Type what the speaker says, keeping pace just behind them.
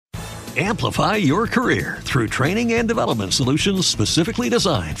Amplify your career through training and development solutions specifically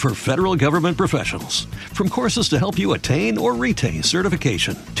designed for federal government professionals. From courses to help you attain or retain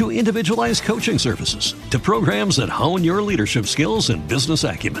certification, to individualized coaching services, to programs that hone your leadership skills and business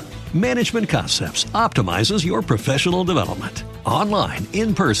acumen, Management Concepts optimizes your professional development. Online,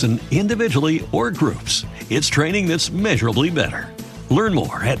 in person, individually, or groups, it's training that's measurably better. Learn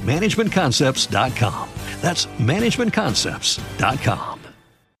more at managementconcepts.com. That's managementconcepts.com.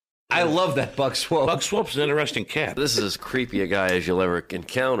 I love that Buck Swope. Buck Swope's an interesting cat. This is as creepy a guy as you'll ever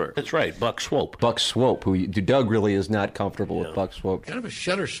encounter. That's right, Buck Swope. Buck Swope, who Doug really is not comfortable with Buck Swope. Kind of a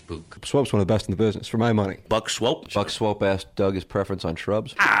shutter spook. Swope's one of the best in the business, for my money. Buck Swope? Buck Swope asked Doug his preference on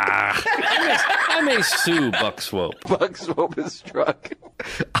shrubs. I may sue Buck Swope. Buck Swope is struck.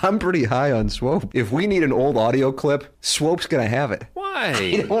 I'm pretty high on Swope. If we need an old audio clip, Swope's going to have it. Why?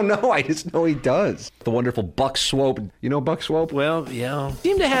 I don't know. I just know he does. The wonderful Buck Swope. You know Buck Swope? Well, yeah.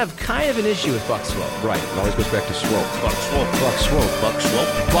 Seem to have kind of an issue with Buck Swope. Right. It always goes back to Swope. Buck Swope. Buck Swope. Buck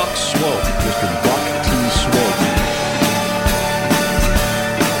Swope. Buck Swope. Mr. Buck T. Swope.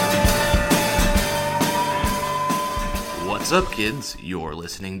 What's up, kids? You're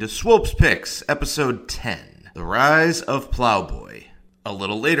listening to Swope's Picks, Episode 10, The Rise of Plowboy. A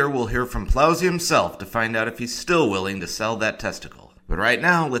little later, we'll hear from Plowsy himself to find out if he's still willing to sell that testicle. But right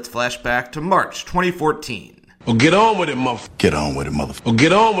now, let's flash back to March 2014. Well, get on with it, motherfucker. Get on with it, motherfucker. Well,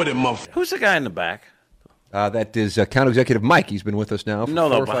 get on with it, motherfucker. Who's the guy in the back? That is Account Executive Mike. He's been with us now for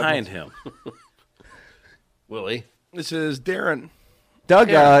 4 or 5 behind months. him. Willie. This is Darin. Doug,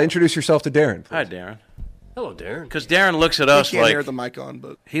 introduce yourself to Darin. Hi, Darin. Hello, Darin. Because Darin looks at us Can't like... hear the mic on,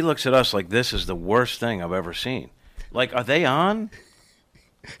 but He looks at us like this is the worst thing I've ever seen. Like, are they on?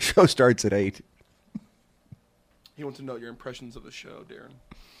 Show starts at 8. he wants to know your impressions of the show, Darin.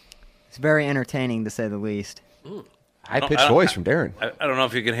 It's very entertaining, to say the least. High-pitched voice from Darin. I don't know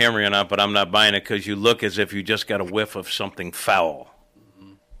if you can hear me or not, but I'm not buying it because you look as if you just got a whiff of something foul.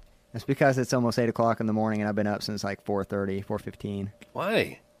 It's because it's almost 8 o'clock in the morning, and I've been up since like 4:30, 4:15.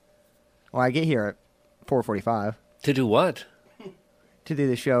 Why? Well, I get here at 4:45 To do what? to do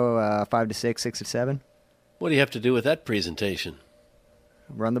the show 5 to 6, 6 to 7. What do you have to do with that presentation?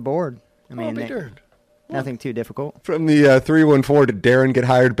 Run the board. I mean, I'll be darned. nothing too difficult. From the 314, did Darin get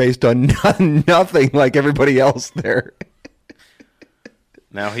hired based on nothing like everybody else there?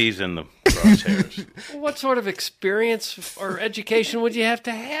 Now he's in the crosshairs. What sort of experience or education would you have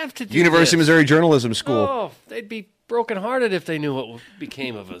to do University of this? Missouri Journalism School. Oh, they'd be brokenhearted if they knew what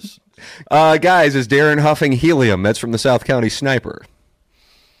became of us. Guys, is Darin huffing helium? That's from the South County Sniper.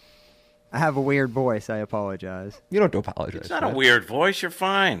 I have a weird voice. I apologize. You don't have to apologize. It's not a weird voice. You're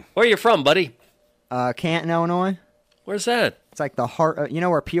fine. Where are you from, buddy? Canton, Illinois. Where's that? It's like the heart. You know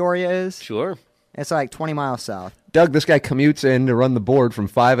where Peoria is? Sure. It's like 20 miles south. Doug, this guy commutes in to run the board from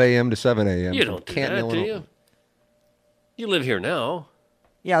 5 a.m. to 7 a.m. You don't do Canton, that, do Illinois. you? You live here now.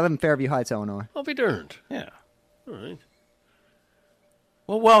 Yeah, I live in Fairview Heights, Illinois. I'll be darned. Yeah. All right.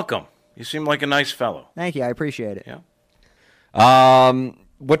 Well, welcome. You seem like a nice fellow. Thank you. I appreciate it. Yeah.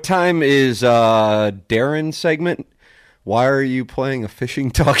 What time is Darin's segment? Why are you playing a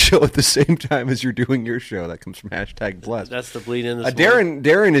fishing talk show at the same time as you're doing your show? That comes from #blessed. That's the bleed in this morning.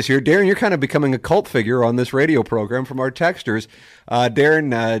 Darin is here. Darin, you're kind of becoming a cult figure on this radio program from our texters.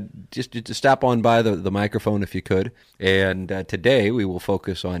 Darin, just to stop on by the microphone if you could. And today we will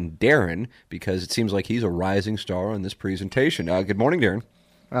focus on Darin because it seems like he's a rising star on this presentation. Good morning, Darin.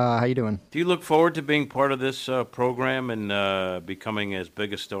 How you doing? Do you look forward to being part of this program and becoming as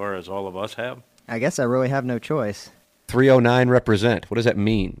big a star as all of us have? I guess I really have no choice. 309 represent. What does that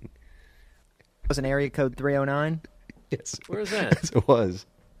mean? Was an area code 309? Yes. Where is that? Yes, it was.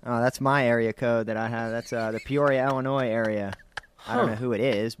 Oh, that's my area code that I have. That's the Peoria, Illinois area. I don't know who it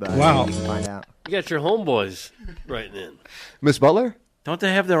is, but Wow. you can find out. You got your homeboys writing in. Miss Butler? Don't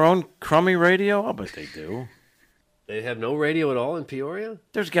they have their own crummy radio? I bet they do. They have no radio at all in Peoria?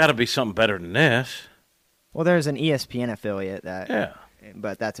 There's got to be something better than this. Well, there's an ESPN affiliate that, Yeah.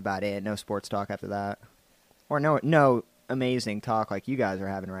 but that's about it. No sports talk after that, or no amazing talk like you guys are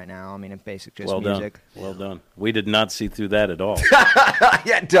having right now. I mean, it's basically just Well music. done. Well done. We did not see through that at all.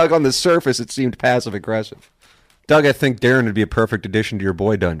 Yeah, Doug, on the surface, it seemed passive-aggressive. Doug, I think Darin would be a perfect addition to your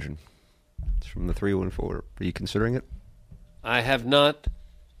boy dungeon. It's from the 314. Are you considering it? I have not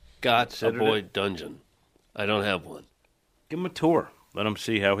got Considered a boy it? dungeon. I don't have one. Give him a tour. Let him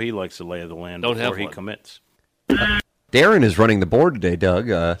see how he likes the lay of the land Don't before have he one. commits. Darin is running the board today, Doug.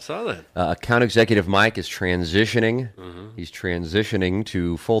 Saw that. Account Executive Mike is transitioning. He's transitioning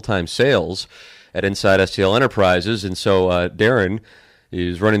to full-time sales at Inside STL Enterprises, and so Darin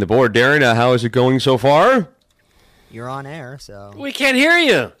is running the board. Darin, how is it going so far? You're on air, so We can't hear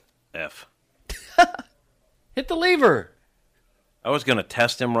you. F. Hit the lever. I was going to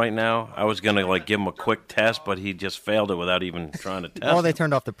test him right now. I was going to give him a quick test, but he just failed it without even trying to test. Well, they him.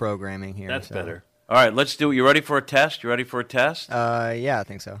 turned off the programming here. That's so. better. All right, let's do it. You ready for a test? Yeah, I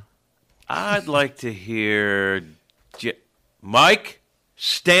think so. I'd like to hear Mike,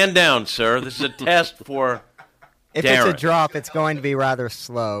 stand down, sir. This is a test for If Darin. it's a drop, it's going to be rather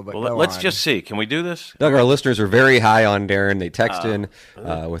slow. But Well, go let's on. just see. Can we do this? Doug, our listeners are very high on Darin. They text in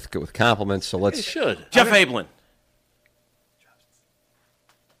with compliments. So You let's. should. Jeff Ablin.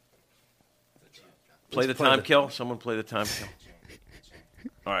 Play the time kill. Someone play the time kill.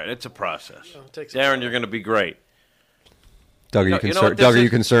 All right, it's a process. Darin, you're going to be great. Doug, are you, You know concerned? what this Doug, are you is?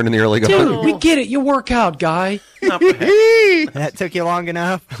 concerned in the early going? We get it. You work out, guy. Not bad. That took you long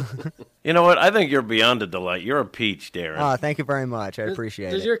enough. You know what? I think you're beyond a delight. You're a peach, Darin. Oh, thank you very much. I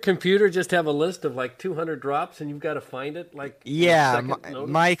appreciate Does it. your computer just have a list of 200 drops and you've got to find it? Yeah, second notice?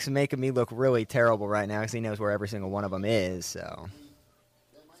 Mike's making me look really terrible right now because he knows where every single one of them is. So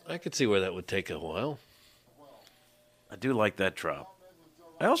I could see where that would take a while. I do like that drop.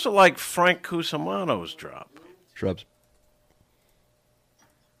 I also like Frank Cusimano's drop. Shrubs.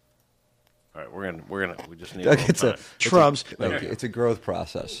 All right, we just need Doug, a it's little a time. shrubs. It's a growth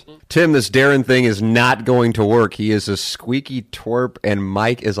process. Tim, this Darin thing is not going to work. He is a squeaky twerp, and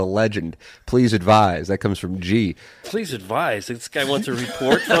Mike is a legend. Please advise. That comes from G. Please advise. This guy wants a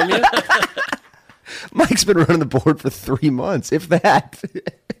report from you? Mike's been running the board for 3 months, if that.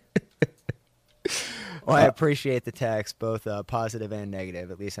 well, I appreciate the text, both positive and negative.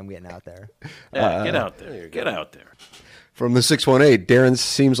 At least I'm getting out there. Yeah, get out there. Get out there. From the 618, Darin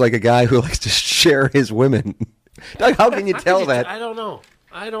seems like a guy who likes to share his women. Doug, how can you tell that? I don't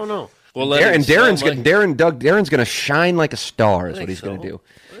know. Well, Darin's going to shine like a star is I what think he's going to so.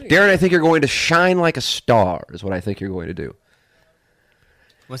 do. Darin, I think you're going to shine like a star is what I think you're going to do.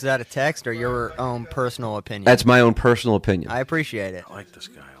 Was that a text or your own personal opinion? That's my own personal opinion. I appreciate it. I like this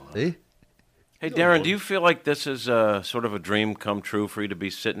guy a lot. See? Hey, Darin, do you feel like this is sort of a dream come true for you to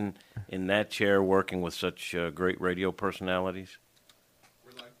be sitting in that chair working with such great radio personalities?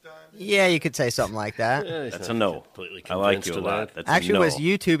 Yeah, you could say something like that. That's a no. I like you a lot. That's Actually, a no. was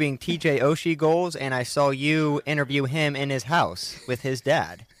YouTubing TJ Oshie goals, and I saw you interview him in his house with his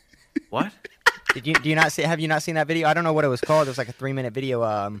dad. What? Do you not see? Have you not seen that video? I don't know what it was called. It was like a 3-minute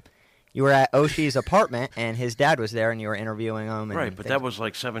video. You were at Oshie's apartment, and his dad was there, and you were interviewing him. And Right, but that was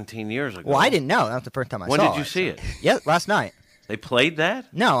like 17 years ago. Well, I didn't know. That was the first time I When saw it. did you see it? Yeah, last night. They played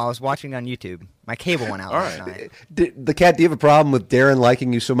that? No, I was watching it on YouTube. My cable went out last night. The cat, do you have a problem with Darin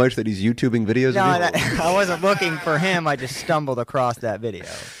liking you so much that he's YouTubing videos No, of you? I wasn't looking for him. I just stumbled across that video.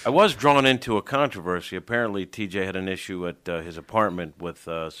 I was drawn into a controversy. Apparently, TJ had an issue at his apartment with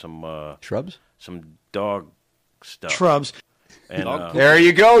some Shrubs? some dog stuff. Shrubs. And, There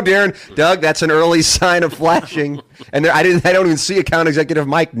you go, Darin. Doug, that's an early sign of flashing. And I don't even see account executive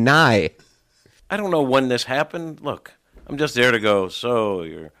Mike Nye. I don't know when this happened. Look, I'm just there to go, so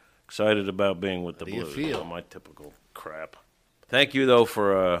you're excited about being with the do you Blues. feel? All my typical crap. Thank you, though,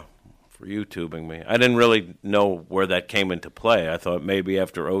 for YouTubing me. I didn't really know where that came into play. I thought maybe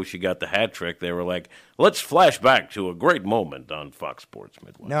after Oshie got the hat trick, they were like, let's flash back to a great moment on Fox Sports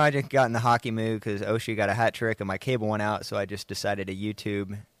Midwest. No, I just got in the hockey mood because Oshie got a hat trick and my cable went out, so I just decided to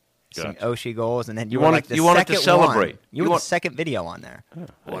YouTube some Gotcha. Oshie goals, and then You were wanted- like the you wanted to second celebrate. one. You You were want- the second video on there.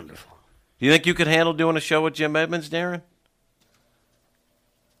 Wonderful. Do you think you could handle doing a show with Jim Edmonds, Darin?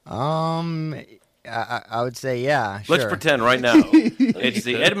 I would say yeah. Sure. Let's pretend right now. It's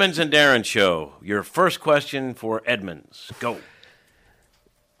the Edmonds and Darin show. Your first question for Edmonds. Go.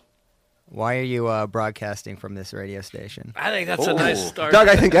 Why are you broadcasting from this radio station? I think that's a nice start. Doug,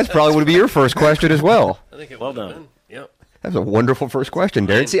 I think that's probably would be your first question as well. I think it Well would have done. been. Yep. That's a wonderful first question,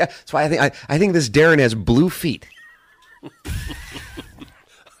 Darin. See, that's why I think this Darin has blue feet.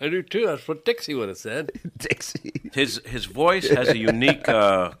 I do too. That's what Dixie would have said. Dixie. His voice has a unique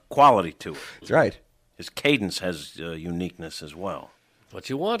quality to it. That's right. His cadence has uniqueness as well. What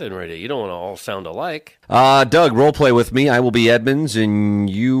you want in radio. You don't want to all sound alike. Doug, role play with me. I will be Edmonds, and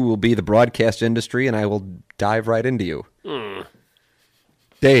you will be the broadcast industry, and I will dive right into you.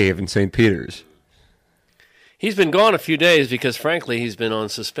 Dave in St. Peter's. He's been gone a few days because, frankly, he's been on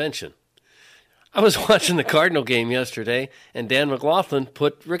suspension. I was watching the Cardinal game yesterday, and Dan McLaughlin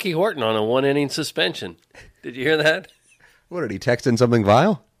put Ricky Horton on a 1-inning suspension. Did you hear that? What, did he text in something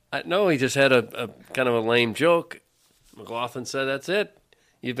vile? No, he just had a kind of a lame joke. McLaughlin said, that's it.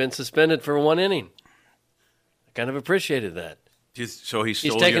 You've been suspended for 1 inning. I kind of appreciated that. So he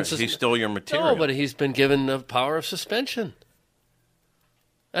stole, he stole your material. No, but he's been given the power of suspension.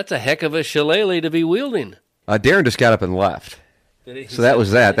 That's a heck of a shillelagh to be wielding. Darin just got up and left. So that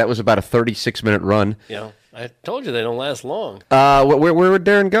was that. That was about a 36-minute run. Yeah, I told you they don't last long. Where would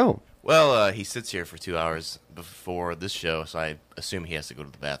Darin go? Well, he sits here for 2 hours before this show, so I assume he has to go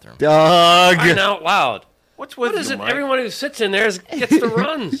to the bathroom. Doug! Crying out loud. What's with What is you, it? Mike? Everyone who sits in there gets the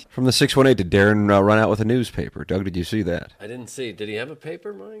runs. From the 618, did Darin run out with a newspaper? Doug, did you see that? I didn't see. Did he have a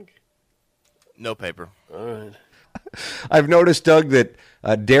paper, Mike? No paper. All right. I've noticed, Doug, that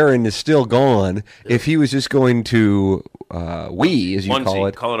Darin is still gone. If he was just going to wee, as you Onesie. call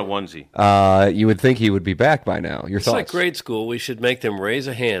it, Call it a onesie. you would think he would be back by now. Your It's thoughts? like grade school. We should make them raise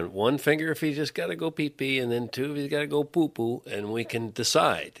a hand. One finger if he's just got to go pee-pee, and then two if he's got to go poo-poo, and we can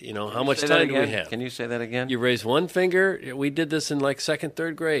decide, how much Say that time do we again? have. Can you say that again? You raise one finger. We did this in like second,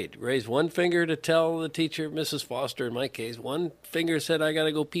 third grade. Raise one finger to tell the teacher, Mrs. Foster in my case. One finger said, I got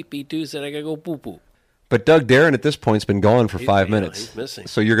to go pee-pee. Two said, I got to go poo-poo. But Doug, Darin at this point's been gone for 5 minutes. He's missing.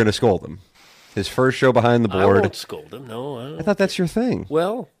 So you're going to scold him. His first show behind the I board. won't scold him. No, I I don't. thought that's your thing.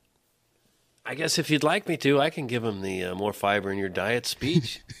 Well, I guess if you'd like me to, I can give him the more fiber in your diet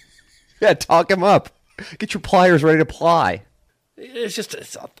speech. Yeah, talk him up. Get your pliers ready to ply. It's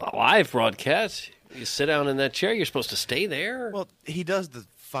a live broadcast. You sit down in that chair, you're supposed to stay there. Well, he does the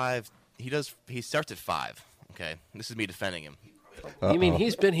 5. He starts at 5. Okay, this is me defending him. You mean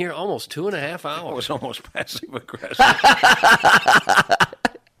he's been here almost 2.5 That hours? was almost passive aggressive.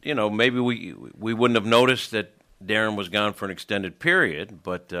 Maybe we wouldn't have noticed that Darin was gone for an extended period,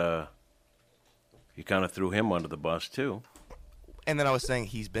 but you kind of threw him under the bus too. And then I was saying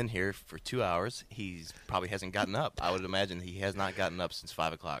he's been here for 2 hours. He's probably hasn't gotten up. I would imagine he has not gotten up since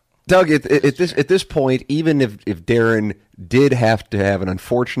 5 o'clock. Doug, at this point, even if Darin did have to have an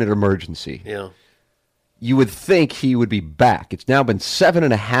unfortunate emergency, Yeah. you would think he would be back. It's now been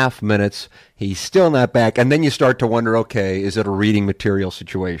 7.5 minutes. He's still not back. And then you start to wonder, okay, is it a reading material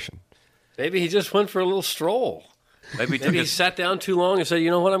situation? Maybe he just went for a little stroll. Maybe Maybe he sat down too long and said,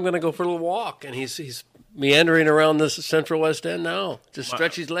 you know what, I'm going to go for a little walk. And he's meandering around this Central West End now. Just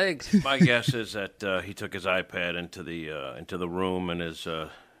stretch his legs. My guess is that he took his iPad into the room and is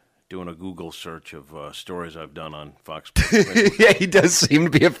doing a Google search of stories I've done on Fox Sports. Yeah, he does seem to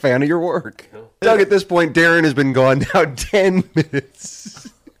be a fan of your work. Doug, at this point, Darin has been gone now 10 minutes.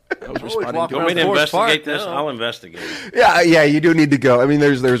 You want me to investigate this? I'll investigate it. Yeah, you do need to go. I mean,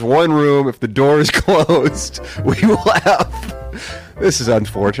 there's one room. If the door is closed, we will have... This is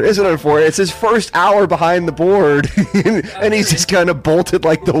unfortunate. Isn't it unfortunate? It's his first hour behind the board, and he's just kind of bolted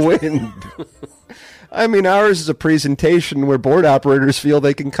like the wind. I mean, ours is a presentation where board operators feel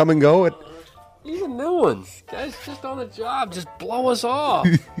they can come and go. Even new ones. Guys just on the job. Just blow us off.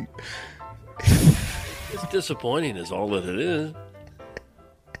 It's disappointing is all that it is.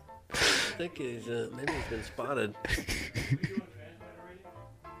 I think maybe he's been spotted.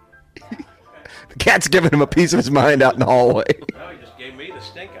 The cat's giving him a piece of his mind out in the hallway. No, he just gave me the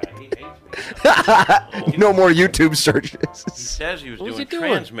stink eye. He hates me. No more YouTube searches. He says he was What's doing he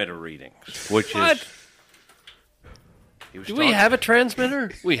doing? transmitter readings, which What? is... He was Do we have a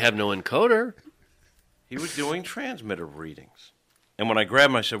transmitter? We have no encoder. He was doing transmitter readings. And when I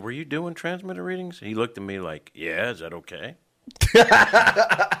grabbed him, I said, were you doing transmitter readings? He looked at me like, yeah, is that okay?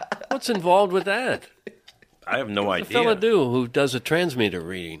 What's involved with that? I have no What's a idea. fella do who does a transmitter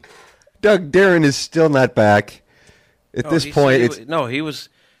reading? Doug, Darin is still not back. At this he point, said it's...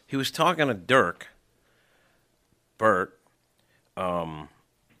 he was talking to Bert,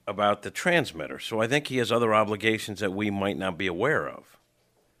 about the transmitter. So I think he has other obligations that we might not be aware of,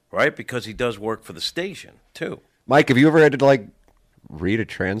 right? Because he does work for the station too. Mike, have you ever had to, read a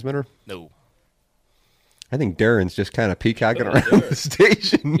transmitter? No. I think Darin's just kind of peacocking around the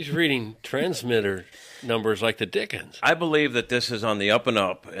station. He's reading transmitter numbers like the Dickens. I believe that this is on the up and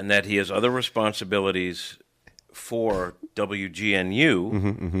up, and that he has other responsibilities for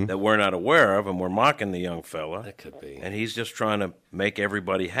WGNU that we're not aware of, and we're mocking the young fella. That could be. And he's just trying to make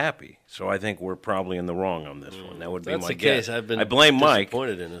everybody happy. So I think we're probably in the wrong on this one. That would be That's my the guess. case. I've been I blame Mike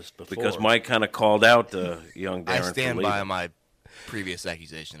disappointed in this before. because Mike kind of called out the young Darin. I stand for by leaving. my previous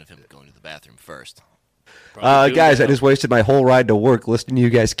accusation of him going to the bathroom first. Guys, I just wasted my whole ride to work listening to you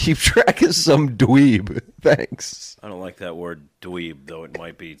guys keep track of some dweeb. Thanks. I don't like that word dweeb, though it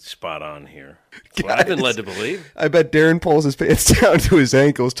might be spot on here. That's what I've been led to believe. I bet Darin pulls his pants down to his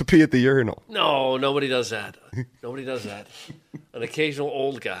ankles to pee at the urinal. No, nobody does that. Nobody does that. An occasional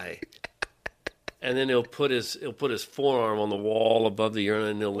old guy. And then he'll put his forearm on the wall above the urinal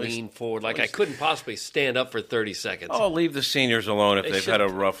and he'll lean forward like I couldn't possibly stand up for 30 seconds. Oh, leave the seniors alone if they've had a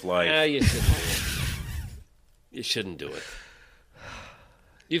rough life. Yeah, you shouldn't do it. You shouldn't do it.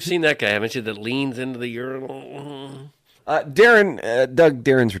 You've seen that guy, haven't you, that leans into the urinal?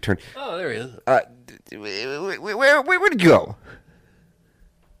 Darin's return. Oh, there he is. Where did you go?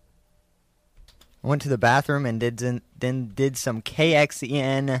 I went to the bathroom and then did some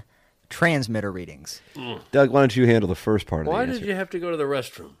KXEN transmitter readings. Doug, why don't you handle the first part of the Why answer? did you have to go to the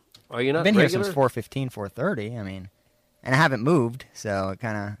restroom? Are you not I've been regular? here since 4:15, 4:30. I mean, and I haven't moved, so it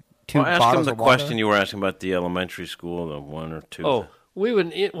kind of two Well, ask him bottles the of water. question you were asking about the elementary school, the one or two. Oh,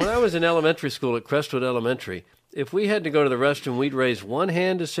 when I was in elementary school at Crestwood Elementary, if we had to go to the restroom, we'd raise one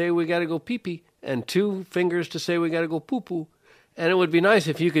hand to say we got to go pee-pee and two fingers to say we got to go poo-poo. And it would be nice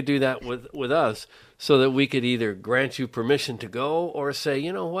if you could do that with us so that we could either grant you permission to go or say,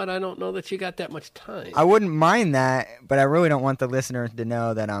 you know what, I don't know that you got that much time. I wouldn't mind that, but I really don't want the listeners to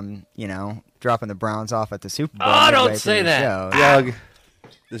know that I'm, dropping the Browns off at the Super Bowl. Oh, don't midway say through the that. show. Doug,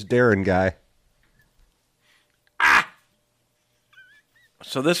 this Darin guy.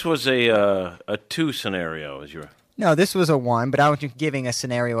 So this was a two scenario, as you're. No, this was a 1, but I was just giving a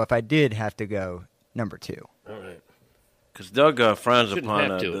scenario if I did have to go number 2. All right. Because Doug frowns Shouldn't upon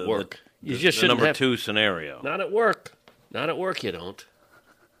have to the, at work. You the just shouldn't number have 2 scenario. Not at work. Not at work, you don't.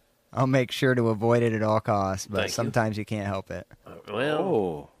 I'll make sure to avoid it at all costs, but Thank you. sometimes you can't help it.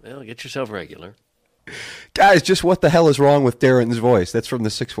 Oh. Well, get yourself regular. Guys, just what the hell is wrong with Darin's voice? That's from the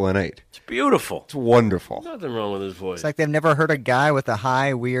 618. It's beautiful. It's wonderful. Nothing wrong with his voice. It's like they've never heard a guy with a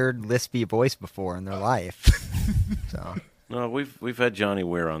high, weird, lispy voice before in their life. So No, we've had Johnny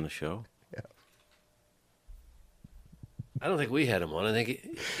Ware on the show. I don't think we had him on. I think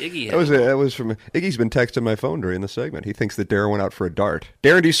Iggy had him. That was from Iggy's been texting my phone during the segment. He thinks that Darin went out for a dart.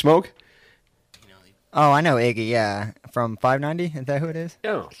 Darin, do you smoke? Oh, I know Iggy, yeah. From 590? Is that who it is?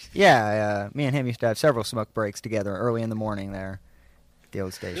 Yeah. Yeah, me and him used to have several smoke breaks together early in the morning there at the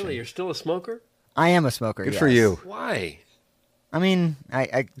old station. Really, you're still a smoker? I am a smoker, Good yes. for you. Why? I mean,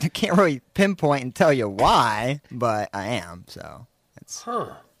 I can't really pinpoint and tell you why, but I am, so. It's...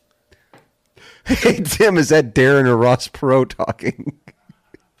 Huh. Hey, Tim, is that Darin or Ross Perot talking?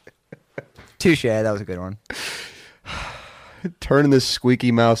 Touche, that was a good one. Turning this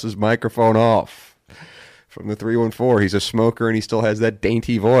squeaky mouse's microphone off. From the 314, he's a smoker and he still has that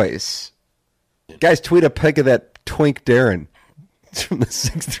dainty voice. Guys, tweet a pic of that twink Darin. It's from the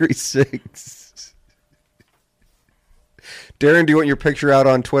 636. Darin, do you want your picture out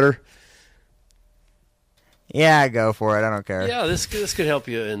on Twitter? Yeah, go for it. I don't care. Yeah, this could help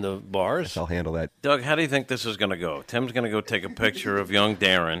you in the bars. I'll handle that. Doug, how do you think this is going to go? Tim's going to go take a picture of young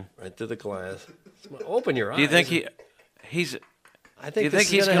Darin. Right to the glass. Open your eyes. Do you think he's? I Do think you this think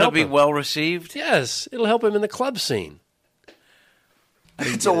is he's going going to to be him. well received? Yes, it'll help him in the club scene.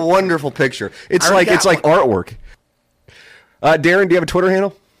 It's a wonderful picture. It's I already like got artwork. Darin, do you have a Twitter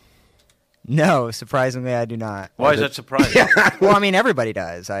handle? No, surprisingly, I do not. Why is that surprising? Well, I mean, everybody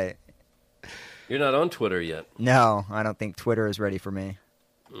does. You're not on Twitter yet. No, I don't think Twitter is ready for me.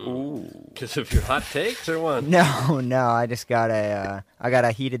 Because of your hot takes or what? No, I just got I got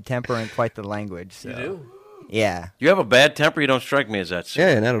a heated temper and quite the language. So. You do? Yeah. You have a bad temper. You don't strike me as that.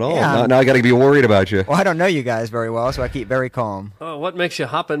 Yeah, not at all. Yeah. Now I got to be worried about you. Well, I don't know you guys very well, so I keep very calm. Oh, what makes you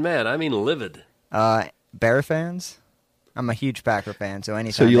hopping mad? I mean livid. Bear fans? I'm a huge Packer fan, so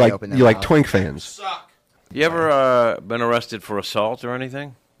anytime So you they like open their you like mouth- twink fans? You ever been arrested for assault or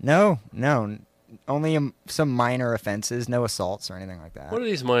anything? No, only some minor offenses, no assaults or anything like that. What are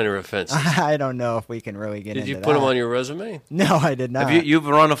these minor offenses? I don't know if we can really get Did into you that. put them on your resume? No, I did not. Have you've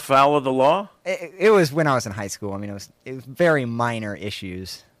run afoul of the law? It was when I was in high school. I mean, it was very minor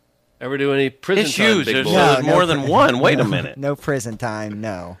issues. Ever do any prison time, Issues. big There's, boy? there's more than one. Wait a no, minute. No prison time.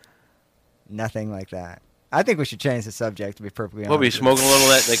 No, nothing like that. I think we should change the subject. To be perfectly honest. What, were you with you. smoking a little of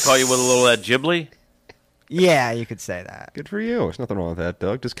that? They call you with a little of that Ghibli? Yeah, you could say that. Good for you. There's nothing wrong with that,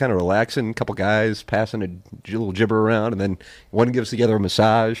 Doug. Just kind of relaxing, a couple guys passing a little gibber around, and then one gives the other a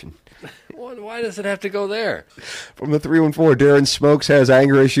massage. And Why does it have to go there? from the 314, Darin smokes, has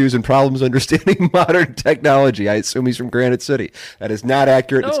anger issues, and problems understanding modern technology. I assume he's from Granite City. That is not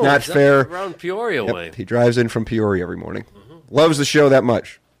accurate. it's not up fair. Around Peoria way. Yep, he drives in from Peoria every morning. Loves the show that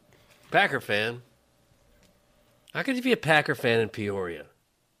much. Packer fan. How could you be a Packer fan in Peoria?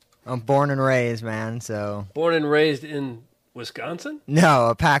 I'm born and raised, man. So Born and raised in Wisconsin? no,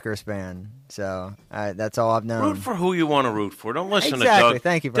 a Packers fan. So that's all I've known. Root for who you want to root for. Don't listen Exactly. to Doug.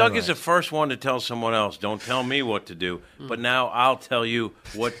 Thank you very Doug is the much. first one to tell someone else, don't tell me what to do, but now I'll tell you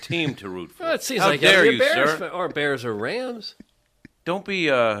what team to root for. Well, it seems How like dare you're you, Bears sir? fan, or Bears or Rams. Don't be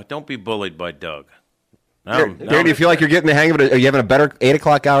bullied by Doug. Darin, do you feel like you're getting the hang of it? Are you having a better 8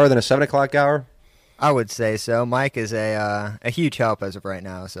 o'clock hour than a 7 o'clock hour? I would say so. Mike is a huge help as of right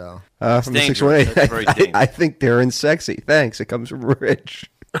now. So From the dangerous. 618, That's very dangerous. I think Darin's sexy. Thanks. It comes from Rich.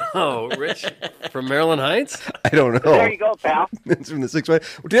 Oh, Rich from Maryland Heights? I don't know. There you go, pal. It's from the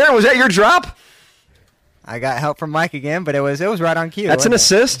 618. Darin, was that your drop? I got help from Mike again, but it was right on cue. That's an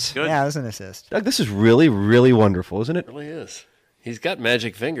wasn't it? assist? Good. Yeah, it was an assist. Doug, this is really, really wonderful, isn't it? It really is. He's got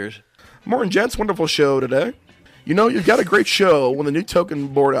magic fingers. Morning, gents. Wonderful show today. You know, you've got a great show when the new token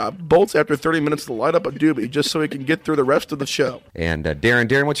board bolts after 30 minutes to light up a doobie just so he can get through the rest of the show. And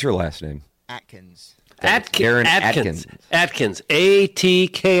Darin, what's your last name? Atkins. Darin Atkins. Atkins.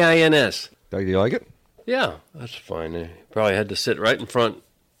 Atkins. Doug, do you like it? Yeah, that's fine. He probably had to sit right in front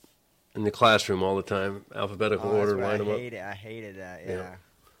in the classroom all the time, alphabetical order, line them up. I hated that, yeah.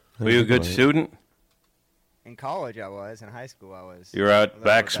 Were you a good student? In college I was. In high school I was. You were out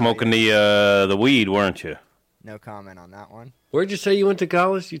back smoking the weed, weren't you? No comment on that one. Where'd you say you went to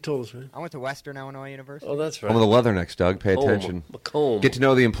college? You told us, right? I went to Western Illinois University. Oh, that's right. Home of the Leathernecks, Doug. Pay attention. Macomb. Get to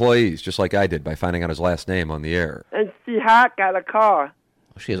know the employees, just like I did by finding out his last name on the air. And she had got a car.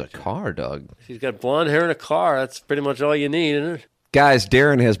 Oh, she has a car, Doug. She's got blonde hair and a car. That's pretty much all you need, isn't it? Guys,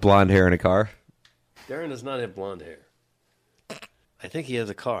 Darin has blonde hair and a car. Darin does not have blonde hair. I think he has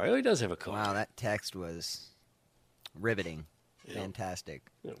a car. Oh, he does have a car. Wow, that text was riveting. Fantastic.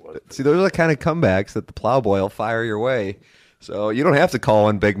 See, those are the kind of comebacks that the Plowboy will fire your way. So you don't have to call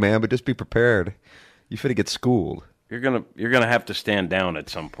on big man, but just be prepared. You finna get schooled. You're gonna have to stand down at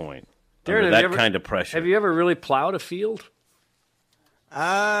some point. Darin, Under have that you ever- kind of pressure. Have you ever really plowed a field?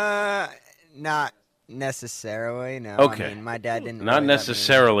 Not necessarily, no. Okay. I mean, my dad didn't Not really let me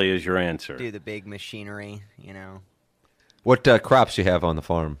necessarily is your answer. do the big machinery, you know. What crops you have on the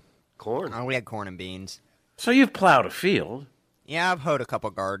farm? Corn. Oh, we had corn and beans. So you've plowed a field. Yeah, I've hoed a couple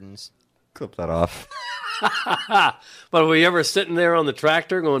gardens. Clip that off. But were you ever sitting there on the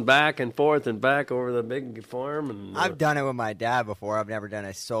tractor going back and forth and back over the big farm? And I've done it with my dad before. I've never done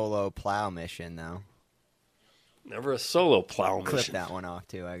a solo plow mission, though. never a solo plow Clip mission. that one off,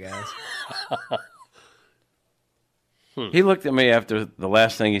 too, I guess. He looked at me after the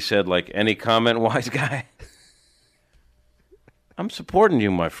last thing he said, like, any comment, wise guy? I'm supporting you,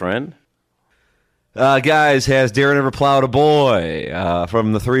 my friend. Guys, has Darin ever plowed a boy?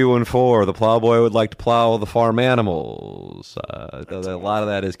 From the 314, the Plowboy would like to plow the farm animals. A lot of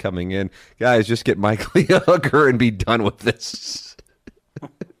that is coming in. Guys, just get Mike Lee a hooker and be done with this.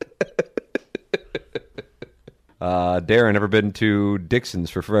 Darin, ever been to Dixon's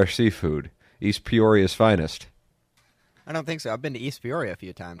for fresh seafood? East Peoria's finest. I don't think so. I've been to East Peoria a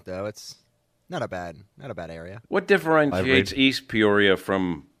few times, though. It's not a bad area. What differentiates East Peoria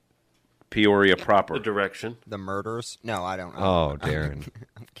from Peoria proper? The direction. The murders? No, I don't know. Oh, Darin.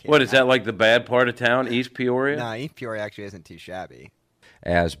 What, is that like the bad part of town, East Peoria? No, East Peoria actually isn't too shabby.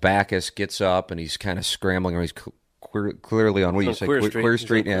 As Bacchus gets up and he's kind of scrambling, or he's clearly on what you say, Queer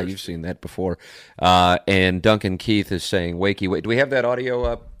Street. Yeah, you've seen that before. And Duncan Keith is saying, "Wakey, wait." Do we have that audio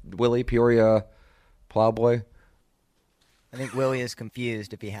up, Willie Peoria Plowboy? I think Willie is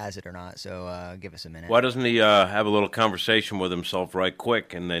confused if he has it or not, so give us a minute. Why doesn't he have a little conversation with himself right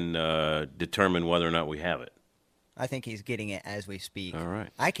quick and then determine whether or not we have it? I think he's getting it as we speak. All right.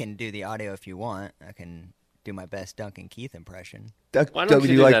 I can do the audio if you want. I can do my best Duncan Keith impression. Why don't you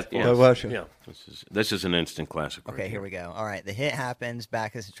do that for us? Yeah. This is an instant classic. Okay, here we go. All right, the hit happens.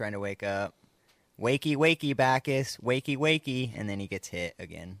 Bacchus is trying to wake up. Wakey, wakey, Bacchus. Wakey, wakey. And then he gets hit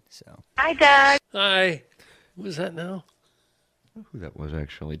again. So. Hi, Doug. Hi. Who is that now? Who that was,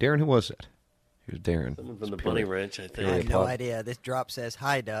 actually. Darin, who was it? He was Darin. Someone from the Bunny Ranch, I think. I have no idea. This drop says,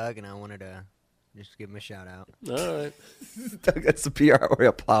 "Hi, Doug," and I wanted to just give him a shout-out. All right. Doug, that's the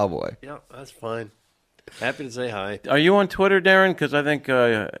Peoria Plowboy. Yeah, that's fine. Happy to say hi. Are you on Twitter, Darin? Because I think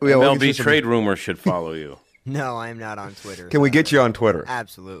MLB Trade Rumors should follow you. No, I am not on Twitter. Can we get you on Twitter?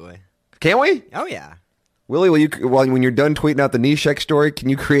 Absolutely. Can we? Oh, yeah. Willie, when you're done tweeting out the Neshek story, can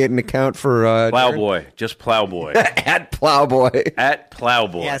you create an account for Plowboy? Just Plowboy. At Plowboy. At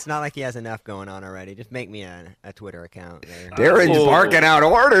Plowboy. Yeah, it's not like he has enough going on already. Just make me a Twitter account there. Darin's barking out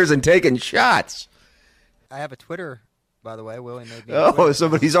orders and taking shots. I have a Twitter, by the way. Willie made me. Oh,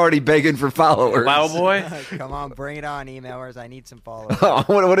 somebody's already begging for followers. Plowboy? Come on, bring it on, emailers. I need some followers.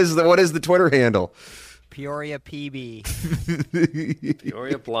 what is the Twitter handle? Peoria PB.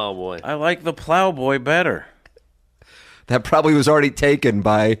 Peoria Plowboy. I like the Plowboy better. That probably was already taken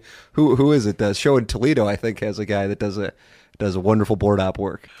by who is it? Show in Toledo, I think, has a guy that does a wonderful board op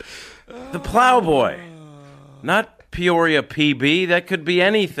work. The Plowboy, not Peoria PB. That could be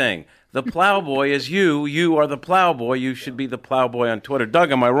anything. The Plowboy is you. You are the Plowboy. You should be the Plowboy on Twitter.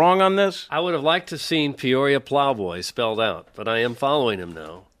 Doug, am I wrong on this? I would have liked to have seen Peoria Plowboy spelled out, but I am following him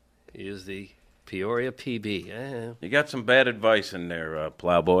now. He is the Peoria PB. Yeah. You got some bad advice in there,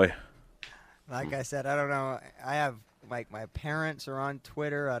 Plowboy. Like I said, I don't know. I have, my parents are on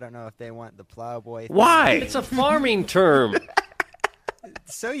Twitter. I don't know if they want the Plowboy thing. Why? It's a farming term.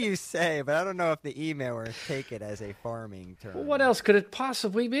 So you say, but I don't know if the emailers take it as a farming term. Well, what else could it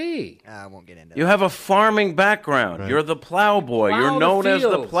possibly be? I won't get into You that. have a farming background. Right. You're the plowboy. You're known as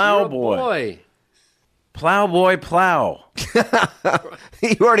the plowboy. Plowboy plow.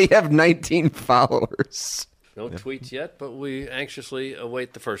 You already have 19 followers. No tweets yet, but we anxiously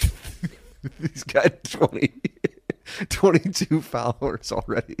await the first one. He's got 22 followers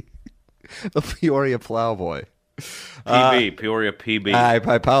already. The Peoria Plowboy. PB, Peoria PB. I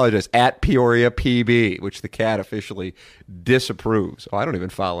apologize. At Peoria PB, which the cat officially disapproves. Oh, I don't even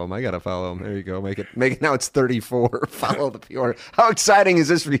follow him. I got to follow him. There you go. Make it now it's 34. Follow the Peoria. How exciting is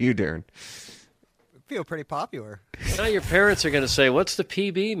this for you, Darin? Feel pretty popular. Now your parents are going to say, "What's the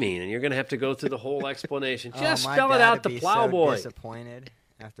PB mean?" And you're going to have to go through the whole explanation. Just spell it out, the plowboy. So disappointed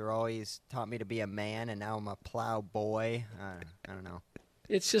after all he's taught me to be a man, and now I'm a plowboy. I don't know.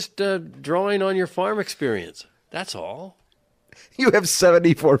 It's just drawing on your farm experience. That's all. You have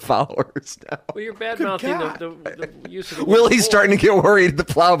 74 followers now. Well, you're bad-mouthing the use of the word Willie's boy. starting to get worried the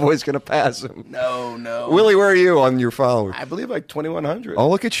plowboy's going to pass him. No. Willie, where are you on your followers? I believe like 2,100. Oh,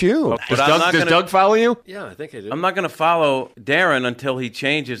 look at you. Does Doug follow you? Yeah, I think I do. I'm not going to follow Darin until he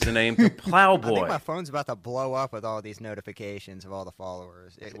changes the name to I think my Plowboy. phone's about to blow up with all these notifications of all the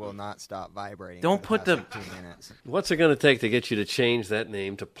followers. It will not stop vibrating. Don't for put the the- past 2 minutes. What's it going to take to get you to change that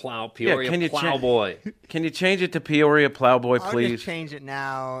name to Peoria can you Plowboy? Can you change it to Peoria Plowboy, I'll please? just change it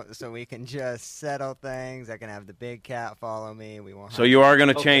now so we can just settle things. I can have the big cat follow me. We won't. So you are going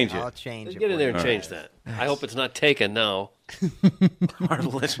to Okay, change I'll it. change it. Get in for there you. and change that. I hope it's not taken now. Our I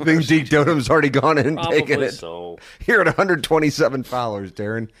think listeners. Deke Dodom's already gone in and taken Probably it. so. Here at 127 followers,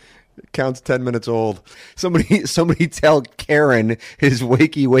 Darin. It counts 10 minutes old. Somebody tell Karen his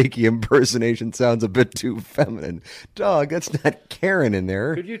wakey impersonation sounds a bit too feminine. Dog, that's not Karen in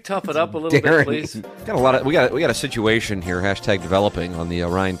there. Could you tough it up a little Darin. bit, please? We got a situation here. #developing on the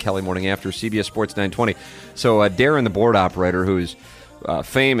Ryan Kelly Morning After, CBS Sports 920. So Darin, the board operator, whose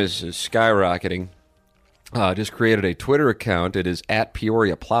fame is skyrocketing, just created a Twitter account. It is at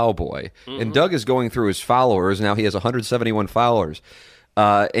Peoria Plowboy, and Doug is going through his followers. Now he has 171 followers.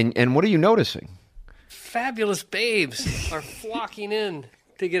 And what are you noticing? Fabulous babes are flocking in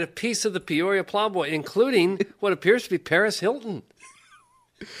to get a piece of the Peoria Plowboy, including what appears to be Paris Hilton.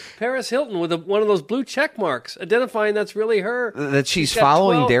 Paris Hilton with one of those blue check marks, identifying that's really her. That she's got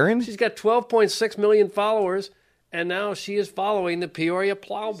following Darin? She's got 12.6 million followers, and now she is following the Peoria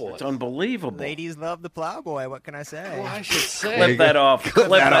Plowboy. It's unbelievable. Ladies love the plowboy. What can I say? Well, I should say. Clip that off. Clip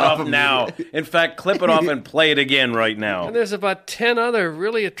that off now. In fact, clip it off and play it again right now. And there's about 10 other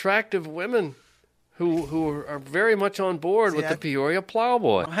really attractive women who are very much on board with the Peoria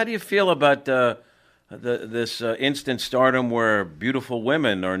Plowboy. How do you feel about this instant stardom where beautiful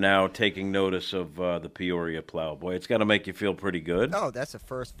women are now taking notice of the Peoria Plowboy? It's got to make you feel pretty good. Oh, that's a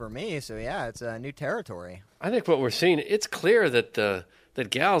first for me. So yeah, it's a new territory. I think what we're seeing, it's clear that that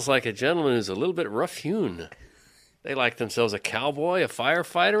gals like a gentleman who's a little bit rough-hewn. They like themselves a cowboy, a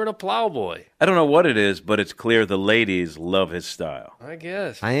firefighter, and a plowboy. I don't know what it is, but it's clear the ladies love his style. I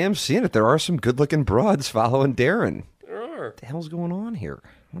guess. I am seeing it. There are some good-looking broads following Darin. There are. What the hell's going on here?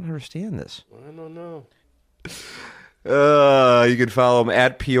 I don't understand this. I don't know. You can follow him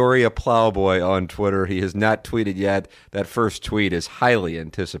at Peoria Plowboy on Twitter. He has not tweeted yet. That first tweet is highly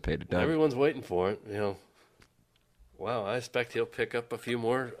anticipated. Doug. Everyone's waiting for it, you know. Wow, I expect he'll pick up a few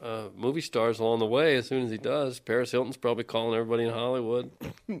more movie stars along the way as soon as he does. Paris Hilton's probably calling everybody in Hollywood.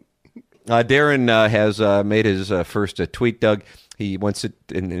 Darin has made his first tweet, Doug. He wants it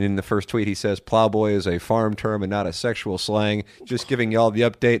in the first tweet. He says, "Plowboy is a farm term and not a sexual slang." Just giving y'all the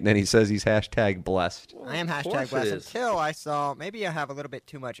update, and then he says he's #blessed. I am #blessed until I saw, maybe I have a little bit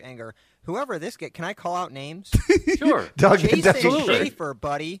too much anger. Whoever this get, can I call out names? Sure. Doug, Jason definitely. Schaefer,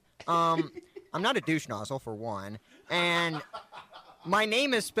 buddy. I'm not a douche nozzle, for one. And my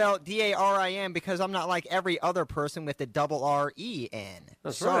name is spelled Darin because I'm not like every other person with the REN.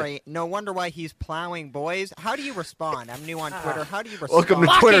 That's Sorry, right. no wonder why he's plowing boys. How do you respond? I'm new on Twitter. How do you respond? Welcome to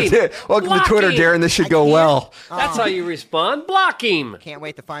Block Twitter. him! Welcome Block to Twitter, him! Darin. This should I go can't. well. That's how you respond. Block him. Can't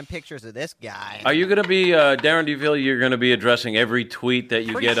wait to find pictures of this guy. Are you going to be, Darin, do you feel you're going to be addressing every tweet that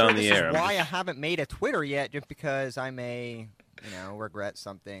you Pretty get sure on the this air? is why I haven't made a Twitter yet, just because I may, regret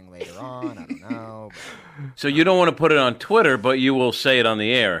something later on. I don't know. So you don't want to put it on Twitter, but you will say it on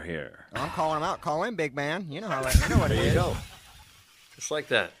the air here. I'm calling him out. Call in, big man. You know what it is. Go. Just like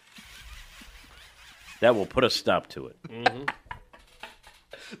that. That will put a stop to it. Mm-hmm.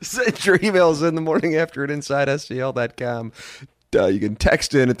 Send your emails in the morning after at InsideSTL.com. You can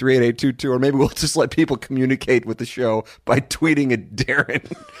text in at 38822, or maybe we'll just let people communicate with the show by tweeting at Darin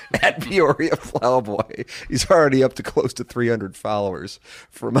at Peoria Plowboy. He's already up to close to 300 followers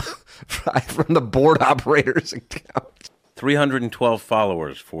from the board operator's account. 312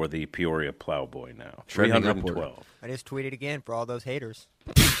 followers for the Peoria Plowboy now. Trending 312. I just tweeted again for all those haters.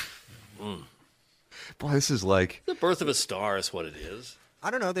 Boy, this is like... The birth of a star is what it is. I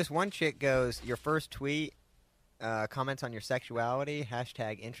don't know. This one chick goes, your first tweet comments on your sexuality,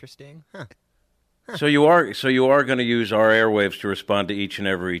 #interesting. Huh. So you are going to use our airwaves to respond to each and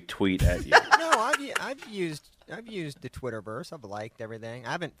every tweet at you. No, I've used the Twitterverse. I've liked everything.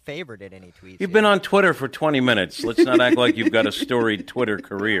 I haven't favorited any tweets. You've been on Twitter for 20 minutes. Let's not act like you've got a storied Twitter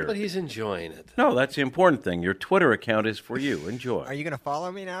career. But he's enjoying it. No, that's the important thing. Your Twitter account is for you. Enjoy. Are you going to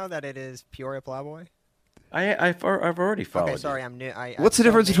follow me now that it is Peoria Plowboy? I've already followed. Okay, sorry, you. I'm new. What's the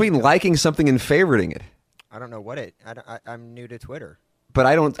difference between liking something and favoriting it? I don't know what it. I'm new to Twitter. But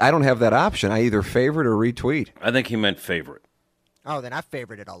I don't have that option. I either favorite or retweet. I think he meant favorite. Oh, then I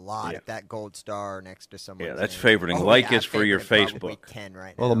favorited a lot. If that gold star next to someone. Yeah, that's favoriting. Like is for your Facebook. 10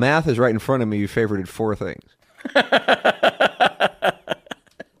 right Well, now. the math is right in front of me. You favorited 4 things.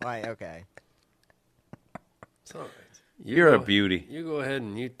 Why? Okay. It's all right. You're a beauty. You go ahead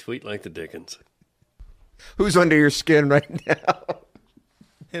and you tweet like the Dickens. Who's under your skin right now?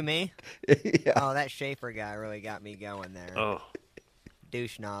 Who, me? Yeah. Oh, that Schaefer guy really got me going there. Oh.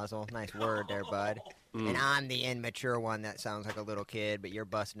 Douche nozzle. Nice word there, bud. And I'm the immature one that sounds like a little kid, but you're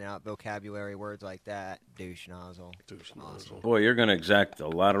busting out vocabulary words like that. Douche nozzle. Douche nozzle. Boy, you're going to exact a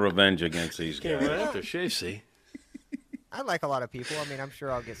lot of revenge against these Came guys. right after Shafee. I like a lot of people. I mean, I'm sure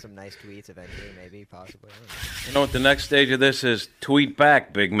I'll get some nice tweets eventually, maybe, possibly. I don't know. You know what the next stage of this is? Tweet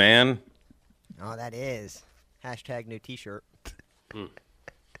back, big man. Oh, that is. #new t-shirt.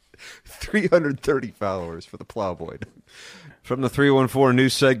 330 followers for the Plowboy. From the 314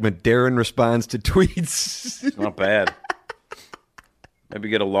 news segment, Darin responds to tweets. Not bad. Maybe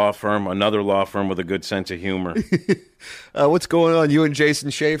get another law firm with a good sense of humor. What's going on? You and Jason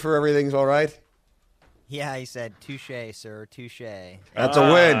Schaefer, everything's all right? Yeah, he said, touche, sir, touche. That's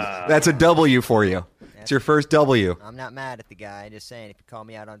a win. That's a W for you. It's your first W. I'm not mad at the guy. Just saying, if you call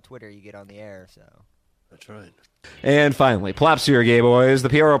me out on Twitter, you get on the air, so. That's right. And finally, Plops here, gay boys. The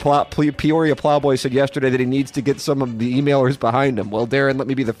Peoria Plowboy said yesterday that he needs to get some of the emailers behind him. Well, Darin, let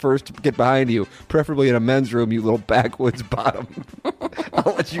me be the first to get behind you, preferably in a men's room, you little backwoods bottom.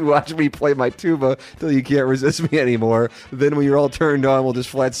 I'll let you watch me play my tuba till you can't resist me anymore. Then when you're all turned on, we'll just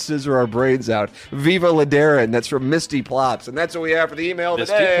flat scissor our brains out. Viva la Darin. That's from Misty Plops. And that's what we have for the email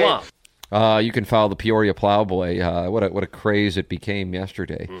Misty today. Plop. You can follow the Peoria Plowboy. What a craze it became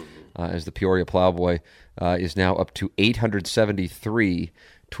yesterday. As the Peoria Plowboy is now up to 873,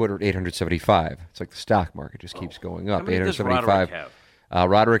 Twitter at 875. It's like the stock market just keeps going up. How many does 875. Roderick have?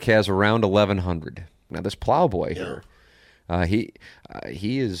 Roderick has around 1,100. Now this Plowboy here,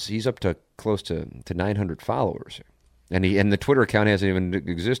 he's up to close to 900 followers, and the Twitter account hasn't even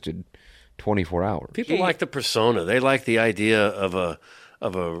existed 24 hours. People like the persona. They like the idea of a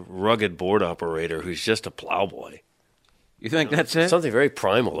rugged board operator who's just a plowboy. You think that's it? Something very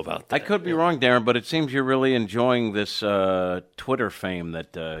primal about that. I could be wrong, Darin, but it seems you're really enjoying this Twitter fame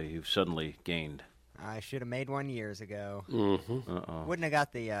that you've suddenly gained. I should have made one years ago. Mm-hmm. Wouldn't have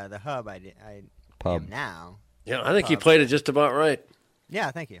got the hub I Pub. am now. Yeah, I think you played it just about right.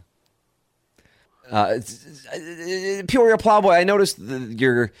 Yeah, thank you. Peoria Plowboy, I noticed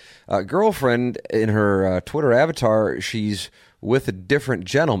your girlfriend in her Twitter avatar, she's with a different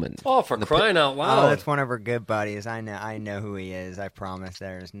gentleman. Oh, for crying out loud. Oh, that's one of her good buddies. I know who he is. I promise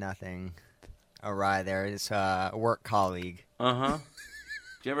there's nothing awry there. It's a work colleague. Uh-huh.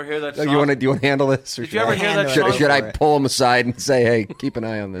 Did you ever hear that song? Do you want to handle this? Or Did you ever hear that should, song? should I pull him aside and say, hey, keep an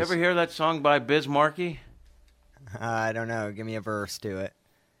eye on You this? ever hear that song by Biz Markie? I don't know. Give me a verse to it.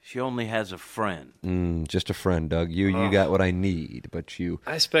 She only has a friend. Just a friend, Doug. You got what I need, but you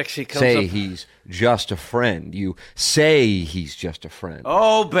I expect she comes say up. he's just a friend. You say he's just a friend.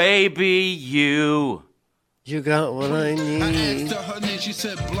 Oh, baby, you. You got what I I need. asked her name, she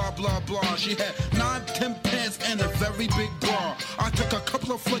said blah blah blah. She had 9, 10 pants and a very big bra. I took a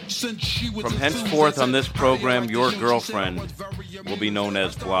couple of flicks and she was From henceforth on this program, your girlfriend will be known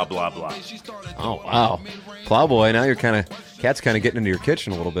as blah, blah, blah. Oh, wow. Plowboy, now cat's kind of getting into your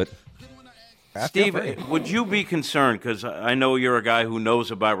kitchen a little bit. Steve, would you be concerned, because I know you're a guy who knows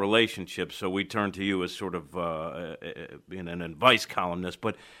about relationships, so we turn to you as sort of being an advice columnist,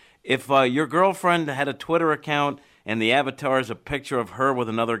 but if your girlfriend had a Twitter account and the avatar is a picture of her with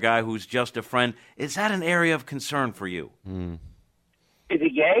another guy who's just a friend, is that an area of concern for you? Is he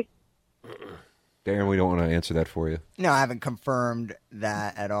gay? Darren, we don't want to answer that for you. No, I haven't confirmed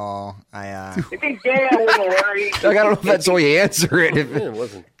that at all. If he's gay, I wouldn't worry. Doug, I don't know if that's the way you answer it. It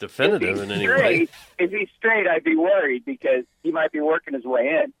wasn't definitive in any way. Straight, if he's straight, I'd be worried because he might be working his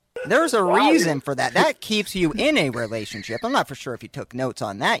way in. There's a reason for that. That keeps you in a relationship. I'm not for sure if you took notes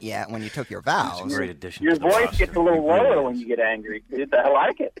on that yet when you took your vows. Great addition. Your to the voice roster. gets a little lower when you get angry. I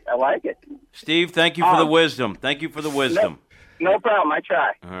like it. I like it. Steve, thank you for the wisdom. Thank you for the wisdom. No problem. I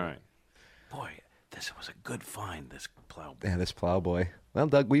try. All right. Boy, this was a good find, this Plowboy. Yeah, this Plowboy. Well,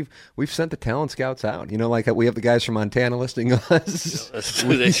 Doug, we've sent the talent scouts out. You know, like we have the guys from Montana listening to us.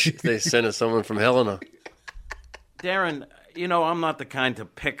 They sent us someone from Helena. Darin, you know, I'm not the kind to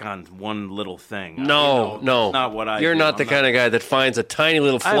pick on one little thing. No. That's not what I You're do. not the kind of guy that finds a tiny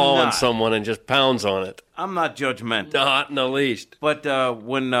little flaw in someone and just pounds on it. I'm not judgmental. Not in the least. But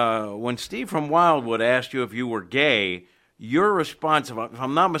when Steve from Wildwood asked you if you were gay, your response, if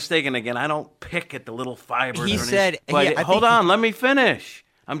I'm not mistaken, again, I don't pick at the little fibers. He or said, anything, but I hold think on, let me finish.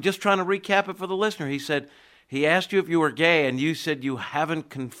 I'm just trying to recap it for the listener. He said he asked you if you were gay, and you said you haven't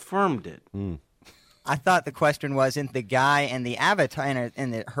confirmed it. I thought the question was, isn't the guy and the avatar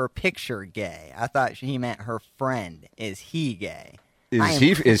in her picture gay? I thought he meant her friend. Is he gay?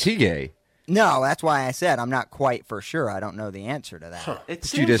 Is he gay? No, that's why I said I'm not quite for sure. I don't know the answer to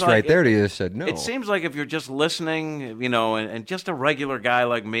that. You just right there, you just said no. It seems like if you're just listening, you know, and just a regular guy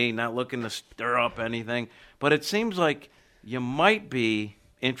like me, not looking to stir up anything, but it seems like you might be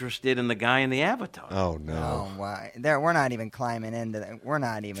interested in the guy in the avatar. Oh, no. Oh, why? We're not even climbing into that. We're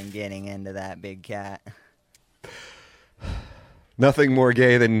not even getting into that big cat. Nothing more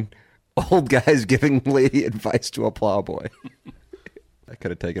gay than old guys giving lady advice to a plowboy. I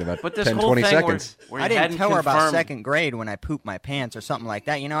could have taken about 10, 20 seconds. I didn't tell her about second grade when I pooped my pants or something like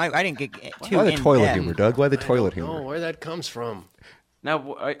that. You know, I didn't get too Why the in toilet depth. humor, Doug? Why the toilet humor? Oh, where that comes from.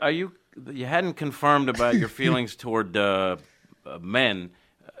 Now, are you hadn't confirmed about your feelings toward men.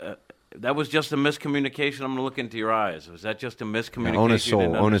 That was just a miscommunication. I'm going to look into your eyes. Was that just a miscommunication? Own his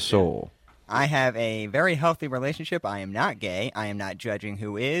soul. Own his soul. I have a very healthy relationship. I am not gay. I am not judging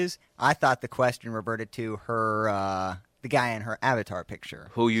who is. I thought the question reverted to her, the guy in her avatar picture.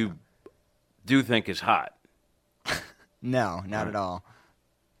 Who you do think is hot. No, not at all.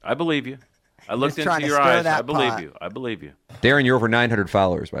 I believe you. I looked Just trying into to your stir eyes. that I believe pot. you. I believe you. Darin, you're over 900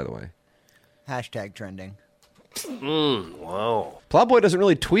 followers, by the way. Hashtag trending. Wow. Plowboy doesn't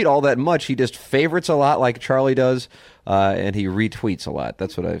really tweet all that much. He just favorites a lot like Charlie does, and he retweets a lot.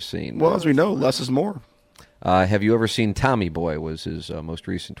 That's what I've seen. Well, as we know, less is more. Have you ever seen Tommy Boy was his most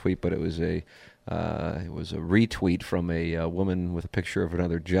recent tweet, but it was a retweet from a woman with a picture of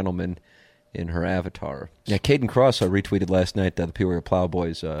another gentleman in her avatar. Yeah, Caden Cross retweeted last night the Peoria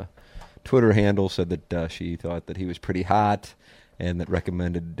Plowboy's Twitter handle, said that she thought that he was pretty hot and that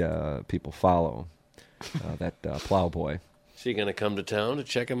recommended people follow that Plowboy. Is she going to come to town to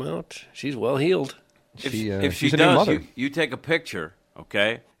check him out? She's well healed. If she she's a new does, mother. you take a picture,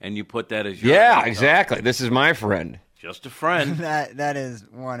 okay, and you put that as your Yeah, avatar. exactly. This is my friend. Just a friend. That is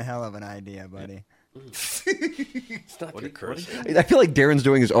one hell of an idea, buddy. Stop your cursing. I feel like Darren's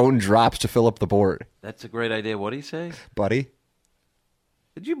doing his own drops to fill up the board. That's a great idea. What did he say? Buddy?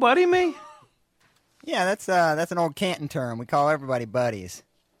 Did you buddy me? Yeah, that's an old Canton term. We call everybody buddies.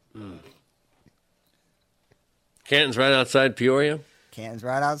 Canton's right outside Peoria, Canton's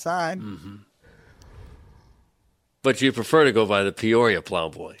right outside. but you prefer to go by the Peoria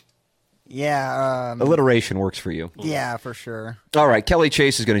Plowboy. Yeah. Alliteration works for you. Yeah, for sure. All right, Kelly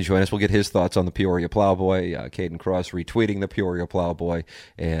Chase is going to join us. We'll get his thoughts on the Peoria Plowboy, Caden Cross retweeting the Peoria Plowboy,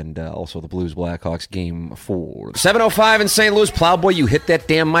 and also the Blues Blackhawks Game 4. 7:05 in St. Louis. Plowboy, you hit that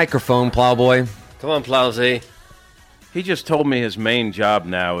damn microphone, Plowboy. Come on, Plowsy. He just told me his main job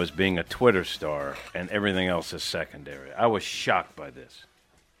now is being a Twitter star, and everything else is secondary. I was shocked by this.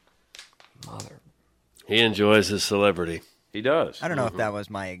 He enjoys his celebrity. He does. I don't know if that was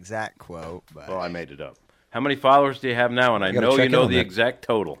my exact quote, but Well, I made it up. How many followers do you have now? And I gotta know check you in know on the that. exact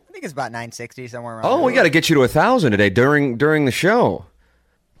total. I think it's about 960, somewhere around Oh, there. we got to get you to 1,000 today during the show.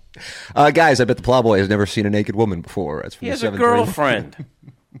 Guys, I bet the Plowboy has never seen a naked woman before. That's from He the has a 7-3. girlfriend.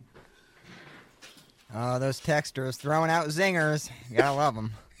 Oh, those texters throwing out zingers. You gotta love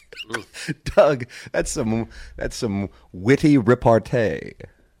them. Doug, that's some witty repartee.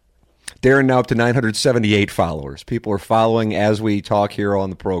 Darren now up to 978 followers. People are following as we talk here on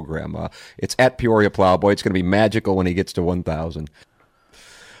the program. It's at Peoria Plowboy. It's going to be magical when he gets to 1,000.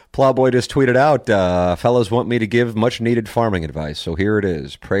 Plowboy just tweeted out, fellas want me to give much-needed farming advice, so here it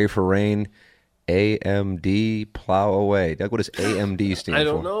is. Pray for rain, AMD, plow away. Doug, what does AMD stand for? I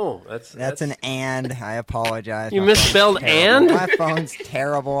don't know. That's an and. I apologize. You My misspelled phone's terrible. and? My phone's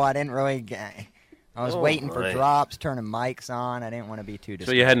terrible. I didn't really get... I was waiting for drops, turning mics on. I didn't want to be too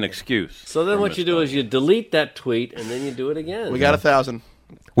distracted. So you had an excuse. So then what you do is you delete that tweet, and then you do it again. We got 1,000.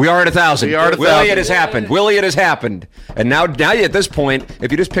 We are at 1,000. We are at 1,000. Willie, it has happened. Willie, it has happened. And now at this point,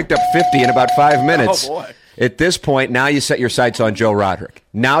 if you just picked up 50 in about 5 minutes, at this point, now you set your sights on Joe Roderick.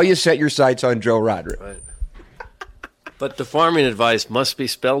 Right. But the farming advice must be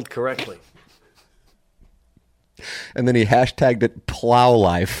spelled correctly. And then he hashtagged it Plow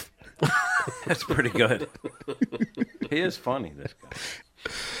Life. That's pretty good. He is funny, this guy.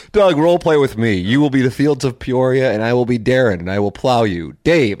 Doug, role play with me. You will be the fields of Peoria, and I will be Darin, and I will plow you.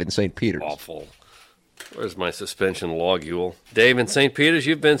 Dave in St. Peter's. Awful. Where's my suspension logule? Dave in St. Peter's,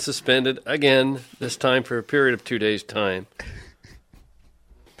 you've been suspended again, this time for a period of 2 days' time.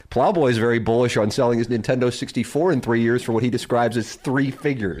 Plowboy is very bullish on selling his Nintendo 64 in 3 years for what he describes as 3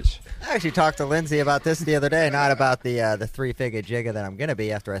 figures. I actually talked to Lindsay about this the other day, not about the 3-figure jigga that I'm going to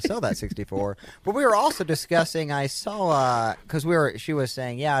be after I sell that 64. But we were also discussing, I saw, because she was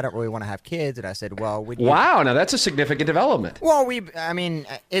saying, yeah, I don't really want to have kids. And I said, well, wow, now that's a significant development. Well,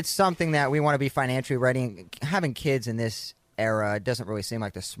 it's something that we want to be financially ready. Having kids in this era doesn't really seem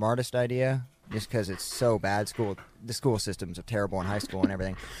like the smartest idea. Just because it's so bad. The school systems are terrible in high school and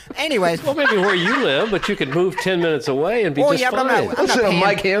everything. Anyways. Well, maybe where you live, but you could move 10 minutes away and be just fine. I'm not paying,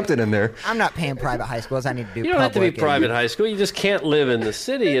 Mike Hampton in there. I'm not paying private high schools. I need to do You don't have to be private high school. You just can't live in the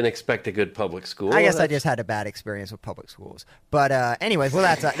city and expect a good public school. I guess I just had a bad experience with public schools. But anyways, well,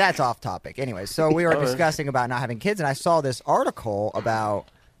 that's off topic. Anyways, so we were discussing about not having kids, and I saw this article about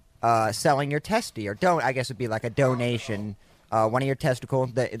selling your testy, or I guess it'd be like a donation. One of your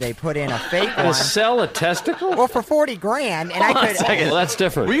testicles, they put in a fake one. Sell a testicle? Well, for $40,000, and Hold on a second. Well, that's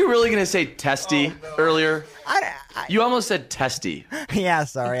different. Were you really going to say testy earlier? You almost said testy. Yeah,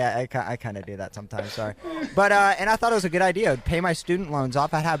 sorry. I kind of do that sometimes. Sorry, but and I thought it was a good idea. I'd pay my student loans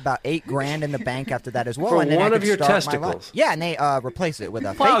off. I'd have about $8,000 in the bank after that as well. For and then one I of could your start testicles. my life. Yeah, and they replace it with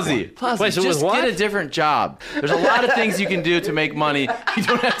a Plowsy, fake one. Replace it with just what? get a different job. There's a lot of things you can do to make money. You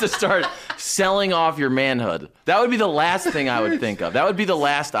don't have to start selling off your manhood. That would be the last thing I would think of. That would be the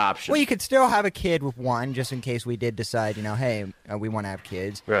last option. Well, you could still have a kid with one, just in case we did decide, hey, we want to have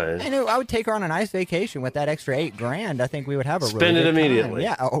kids. Right. And I would take her on a nice vacation with that extra $8,000. I think we would have a really Spend it good time. immediately.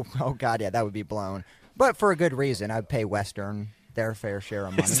 Yeah. Oh God, yeah, that would be blown. But for a good reason. I'd pay Western their fair share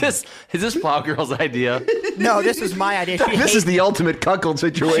of money. Is this Plow Girl's idea? No, this is my idea. This is the ultimate cuckold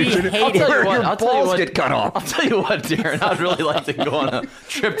situation. I'll tell you Your balls get cut off. I'll tell you what, Darin. I'd really like to go on a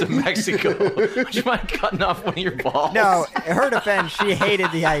trip to Mexico. Would you mind cutting off one of your balls? No, in her defense, she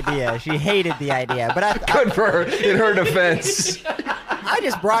hated the idea. But Good for her. In her defense. I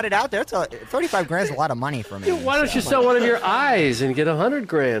just brought it out there. $35,000 is a lot of money for me. Why don't you sell one of your eyes and get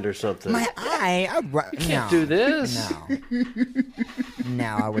 $100,000 or something? My eye? You can't do this. No,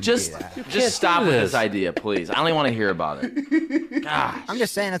 I wouldn't do that. Just stop with this idea, please. I don't even want to hear about it. Gosh. I'm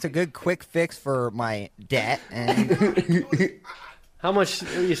just saying that's a good quick fix for my debt. And How much?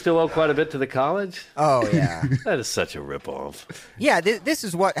 You still owe quite a bit to the college? Oh, yeah. That is such a ripoff. Yeah, this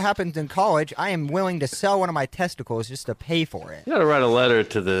is what happens in college. I am willing to sell one of my testicles just to pay for it. You got to write a letter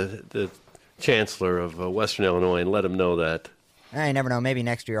to the chancellor of Western Illinois and let him know that. I never know. Maybe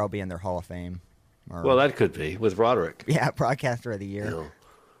next year I'll be in their Hall of Fame. Well, that could be, with Roderick. Yeah, Broadcaster of the Year. No.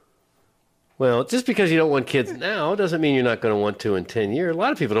 Well, just because you don't want kids now doesn't mean you're not going to want to in 10 years. A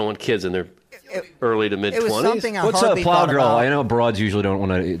lot of people don't want kids in their early to mid-20s. It was something I What's up, hardly Plow thought Girl? about. I know broads usually don't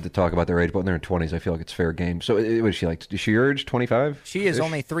want to talk about their age, but when they're in 20s, I feel like it's fair game. So what is she like? Is she your age, 25? She is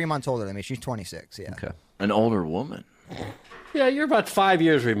only 3 months older than me. She's 26, yeah. Okay. An older woman. Yeah, you're about 5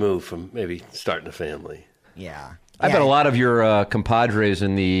 years removed from maybe starting a family. Yeah. I bet a lot of your compadres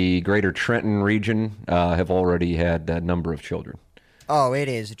in the greater Trenton region have already had a number of children. Oh, it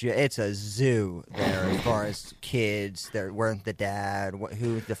is. It's a zoo there as far as kids. Where's the dad?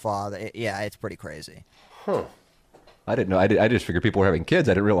 Who's the father? Yeah, it's pretty crazy. Huh. I didn't know. I just figured people were having kids.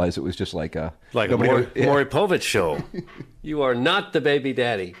 I didn't realize it was just like a... Like a Maury Povich show. You are not the baby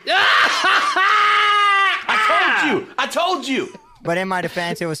daddy. I told you! But in my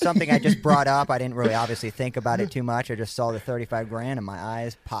defense, it was something I just brought up. I didn't really obviously think about it too much. I just saw the $35,000 and my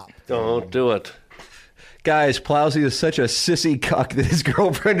eyes popped. Don't do it. Guys, Plowsy is such a sissy cuck that his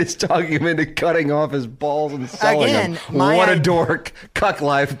girlfriend is talking him into cutting off his balls and selling them. What a dork. Cuck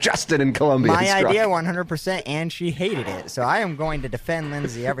life. Justin in Columbia. My idea 100%, and she hated it. So I am going to defend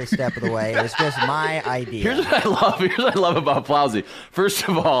Lindsay every step of the way. It's just my idea. Here's what I love about Plowsy. First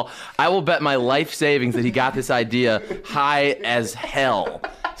of all, I will bet my life savings that he got this idea high as hell.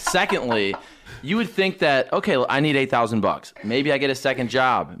 Secondly, you would think that, okay, I need $8,000. Maybe I get a second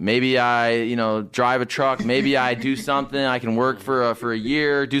job. Maybe I, drive a truck. Maybe I do something. I can work for a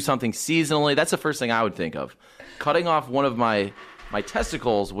year, do something seasonally. That's the first thing I would think of. Cutting off one of my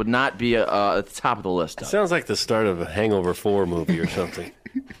testicles would not be at the top of the list. It sounds like the start of a Hangover 4 movie or something.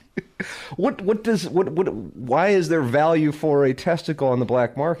 Why is there value for a testicle on the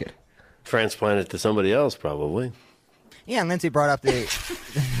black market? Transplant it to somebody else, probably. Yeah, and Lindsay brought up the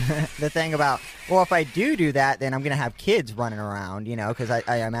the thing about, well, if I do that, then I'm going to have kids running around, because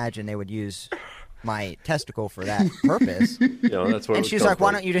I imagine they would use my testicle for that purpose. That's where and she's like,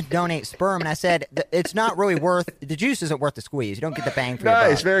 why don't you just donate sperm? And I said, it's not really worth, the juice isn't worth the squeeze. You don't get the bang for your buck.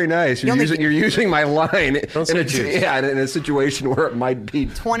 Nice, very nice. You're using my line in a situation where it might be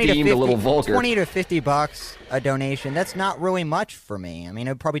deemed a little vulgar. $20 to $50 a donation. That's not really much for me. I mean,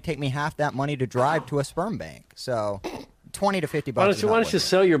 it would probably take me half that money to drive to a sperm bank. So $20 to $50. Why don't you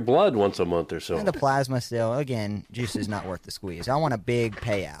sell your blood once a month or so? And the plasma still, again, juice is not worth the squeeze. I want a big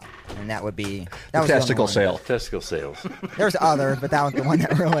payout, and that would be the testicle sale. Testicle sales. There's others, but that was the one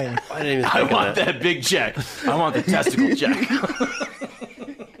that really. I want that big check. I want the testicle check.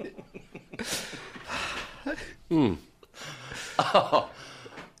 Oh.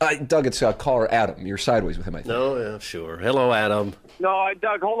 Doug, it's caller Adam. You're sideways with him, I think. No, yeah, sure. Hello, Adam. No,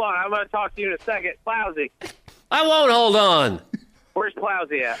 Doug, hold on. I'm going to talk to you in a second. Plowsy. I won't hold on. Where's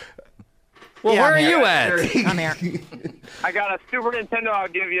Plowsy at? Well, where are you at? I'm here. I got a Super Nintendo I'll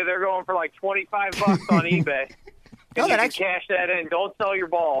give you. They're going for like $25 on eBay. And you can cash that in. Don't sell your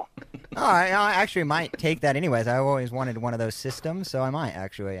ball. All right, I actually might take that anyways. I always wanted one of those systems, so I might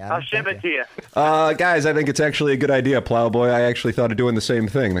actually. I'll ship it to you. Guys, I think it's actually a good idea, Plowboy. I actually thought of doing the same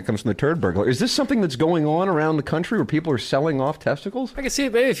thing. That comes from the turd burglar. Is this something that's going on around the country where people are selling off testicles? I can see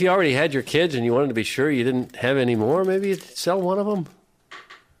it. Maybe if you already had your kids and you wanted to be sure you didn't have any more, maybe you'd sell one of them.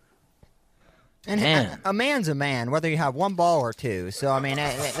 And a man's a man, whether you have one ball or two. So, I mean,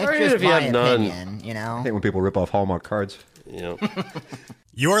 it's Or just if you my have none. opinion, I think when people rip off Hallmark cards.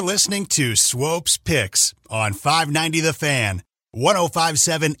 You're listening to Swope's Picks on 590 The Fan,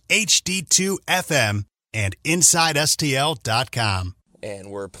 105.7 HD2 FM, and InsideSTL.com.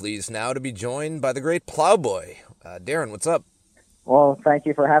 And we're pleased now to be joined by the great Plowboy. Darin, what's up? Well, thank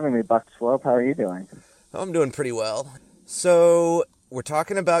you for having me, Buck Swope. How are you doing? I'm doing pretty well. So, we're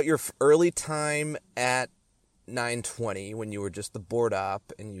talking about your early time at 920 when you were just the board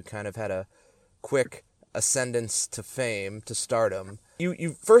op and you kind of had a quick ascendance to fame, to stardom.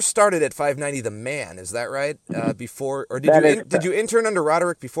 You first started at 590 The Man, is that right? Before, or did you intern under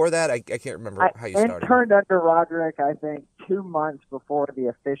Roderick before that? I can't remember how you started. I interned under Roderick, I think, 2 months before the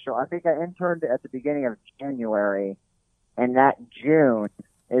official. I think I interned at the beginning of January, and that June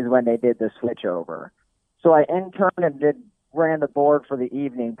is when they did the switch over. So I interned and ran the board for the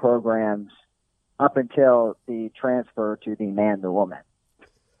evening programs up until the transfer to the Man to Woman.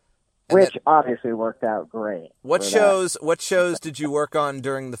 Which obviously worked out great. What shows did you work on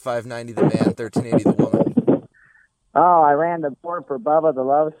during the 590 The Man, 1380 The Woman? Oh, I ran the board for Bubba the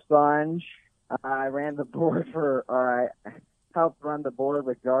Love Sponge. I helped run the board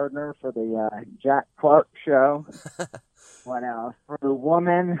with Gardner for the Jack Clark show. What else? For the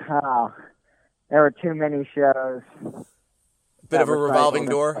Woman, there were too many shows. Bit of a revolving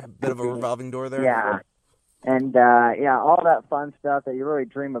door there. Yeah. And, all that fun stuff that you really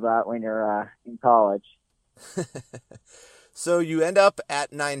dream about when you're in college. So you end up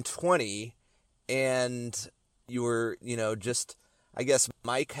at 920, and you were, I guess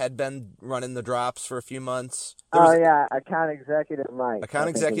Mike had been running the drops for a few months. Account executive Mike.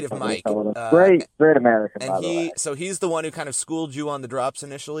 Great American, by the way. So he's the one who kind of schooled you on the drops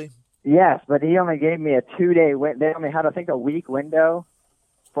initially? Yes, but he only gave me a 2-day window. They only had, I think, a week window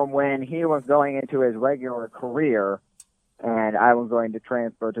from when he was going into his regular career and I was going to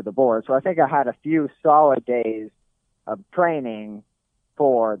transfer to the board. So I think I had a few solid days of training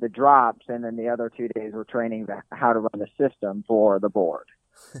for the drops, and then the other 2 days were training how to run the system for the board.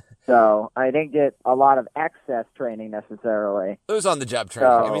 So I didn't get a lot of excess training necessarily. It was on the job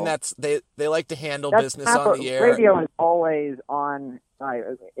training. I mean, they like to handle business on the air. Radio is always on.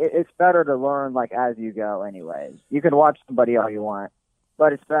 It's better to learn as you go. Anyways, you can watch somebody all you want,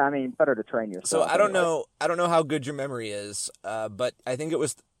 but it's better to train yourself. So I don't know how good your memory is, but I think it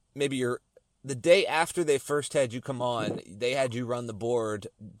was maybe the day after they first had you come on, they had you run the board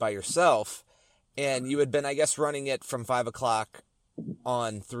by yourself, and you had been, I guess, running it from 5 o'clock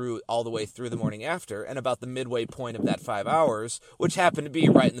on through all the way through the morning after, and about the midway point of that 5 hours, which happened to be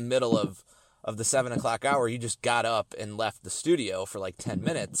right in the middle of the 7 o'clock hour, you just got up and left the studio for 10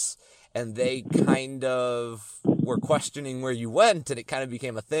 minutes, and they kind of were questioning where you went, and it kind of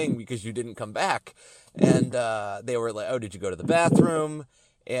became a thing because you didn't come back. And they were like, "Oh, did you go to the bathroom?"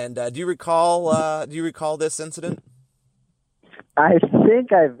 And do you recall this incident? I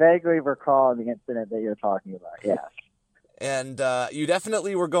think I vaguely recall the incident that you're talking about. Yes. And you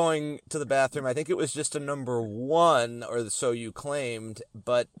definitely were going to the bathroom. I think it was just a number 1, or so you claimed.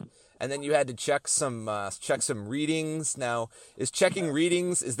 And then you had to check some readings. Now, is checking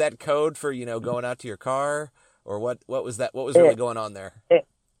readings, is that code for going out to your car, or what was that? What was really going on there?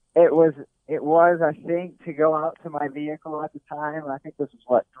 It was I think to go out to my vehicle at the time. I think this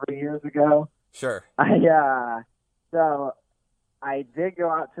was 3 years ago. Sure. So I did go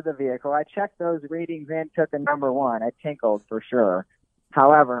out to the vehicle. I checked those readings and took a number 1. I tinkled for sure.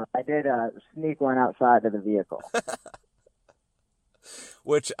 However, I did sneak one outside of the vehicle.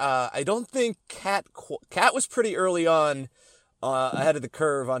 Which I don't think Kat was pretty early on ahead of the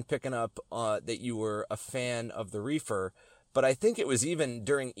curve on picking up that you were a fan of the reefer. But I think it was even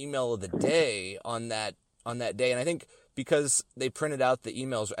during email of the day on that day. And I think because they printed out the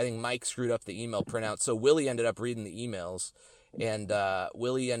emails, I think Mike screwed up the email printout. So Willie ended up reading the emails. And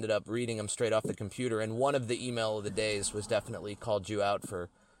Willie ended up reading them straight off the computer. And one of the email of the days was definitely called you out for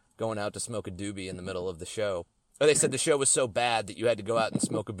going out to smoke a doobie in the middle of the show. Or they said the show was so bad that you had to go out and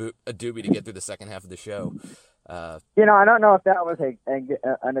smoke a doobie to get through the second half of the show. I don't know if that was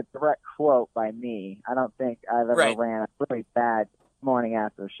a direct quote by me. I don't think I've ever ran a really bad morning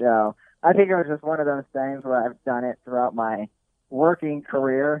after show. I think it was just one of those things where I've done it throughout my working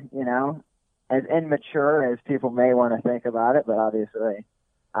career, as immature as people may want to think about it, but obviously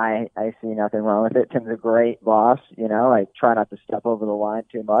I see nothing wrong with it. Tim's a great boss, I try not to step over the line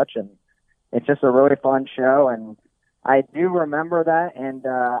too much, and it's just a really fun show, and I do remember that, and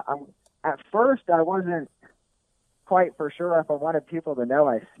at first I wasn't quite for sure if I wanted people to know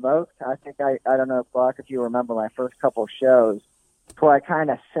I smoked. I think I don't know, Buck, if you remember my first couple shows, where I kind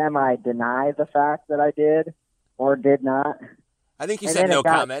of semi-denied the fact that I did or did not. I think you said no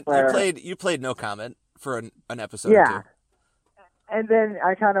comment. You played no comment for an episode or 2. And then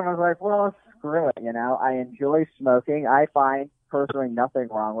I kind of was like, well, screw it, I enjoy smoking. I find personally nothing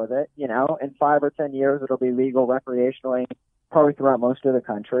wrong with it. In 5 or 10 years, it'll be legal recreationally, probably throughout most of the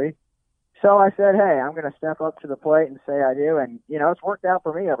country. So I said, hey, I'm going to step up to the plate and say I do. And, it's worked out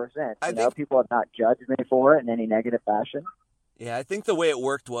for me ever since. People have not judged me for it in any negative fashion. Yeah, I think the way it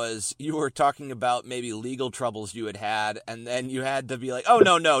worked was you were talking about maybe legal troubles you had, and then you had to be like, oh,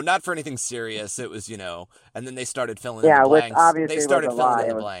 no, not for anything serious. It was, and then they started filling in the blanks. Which obviously they started was a filling lie. in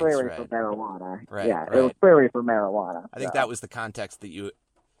the it was blanks, clearly right. for marijuana. Right, yeah, right. It was clearly for marijuana. I think that was the context that you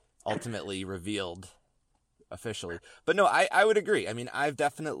ultimately revealed officially. But no, I would agree. I mean, I've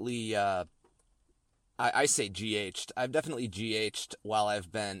definitely... I say GH'd. I've definitely GH'd while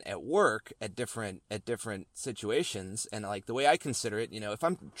I've been at work at different situations, and like the way I consider it, if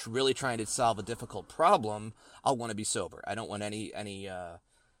I'm really trying to solve a difficult problem, I'll want to be sober. I don't want anything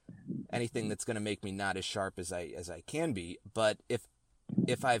that's going to make me not as sharp as I can be. But if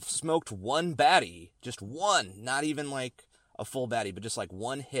I've smoked one baddie, just one, not even like a full baddie, but just like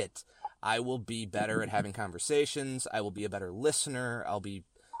one hit, I will be better at having conversations. I will be a better listener. I'll be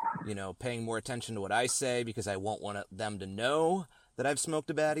paying more attention to what I say because I won't want them to know that I've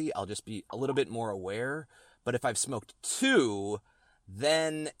smoked a baddie. I'll just be a little bit more aware. But if I've smoked 2,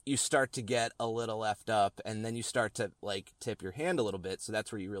 then you start to get a little effed up, and then you start to like tip your hand a little bit. So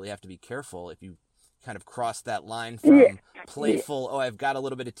that's where you really have to be careful if you kind of cross that line from playful, oh, I've got a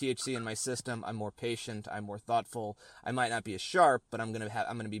little bit of THC in my system, I'm more patient, I'm more thoughtful, I might not be as sharp, but I'm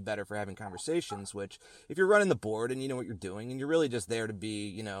gonna be better for having conversations, which if you're running the board and you know what you're doing and you're really just there to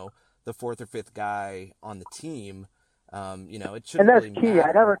be, the 4th or 5th guy on the team, it shouldn't. And that's really key. matter.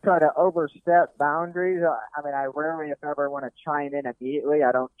 I never try to overstep boundaries. I rarely, if ever, want to chime in immediately.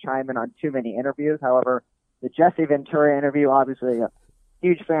 I don't chime in on too many interviews. However, the Jesse Ventura interview, obviously,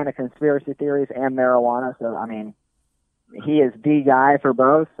 huge fan of conspiracy theories and marijuana. So, he is the guy for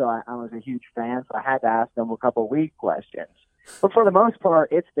both. So I was a huge fan. So I had to ask them a couple weak questions. But for the most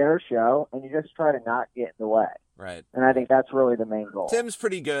part, it's their show, and you just try to not get in the way. Right. And I think that's really the main goal. Tim's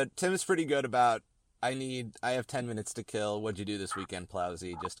pretty good. Tim's pretty good about, I have 10 minutes to kill. What'd you do this weekend,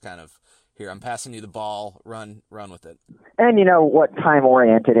 Plowsy? Just kind of, here, I'm passing you the ball. Run with it. And you know what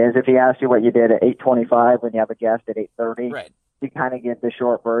time-oriented is. If he asks you what you did at 8:25 when you have a guest at 8:30, right, you kind of get the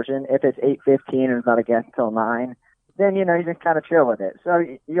short version. If it's 8:15 and it's not a guest until 9, then, you just kind of chill with it. So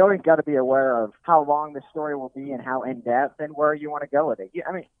you always got to be aware of how long the story will be and how in-depth and where you want to go with it.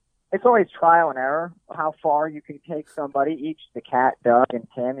 It's always trial and error, how far you can take somebody, each the Cat, Doug, and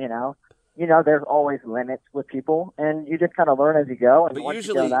Tim, there's always limits with people, and you just kind of learn as you go. And But once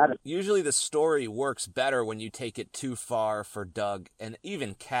you go usually the story works better when you take it too far for Doug and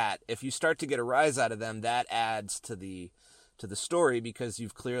even Kat. If you start to get a rise out of them, that adds to the story because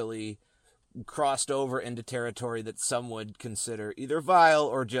you've clearly crossed over into territory that some would consider either vile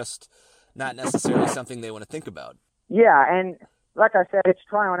or just not necessarily something they want to think about. Yeah, and like I said, it's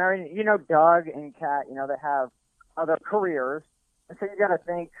trial and error. Doug and Kat, they have other careers. And so you got to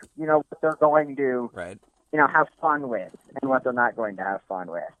think, what they're going to, have fun with and what they're not going to have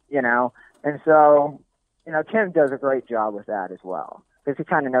fun with, And so, Tim does a great job with that as well because he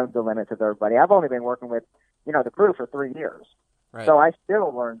kind of knows the limits of everybody. I've only been working with, the crew for 3 years. Right. So I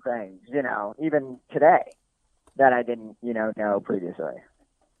still learn things, even today that I didn't, know previously.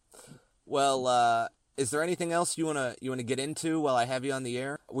 Well, is there anything else you wanna get into while I have you on the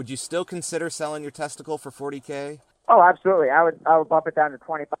air? Would you still consider selling your testicle for $40K? Oh, absolutely. I would bump it down to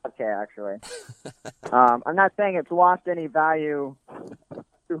 $25K actually. I'm not saying it's lost any value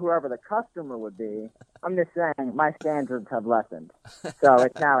to whoever the customer would be. I'm just saying my standards have lessened, so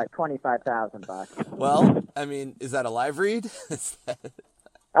it's now at $25,000. Well, I mean, is that a live read? That's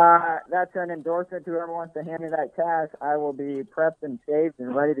an endorsement to whoever wants to hand me that cash. I will be prepped and shaved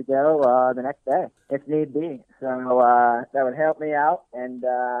and ready to go the next day, if need be. So that would help me out, and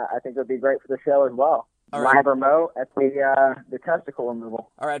I think it would be great for the show as well. Live remote at the testicle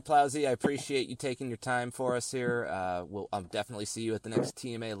removal. All right, Plowsy, I appreciate you taking your time for us here. I'll definitely see you at the next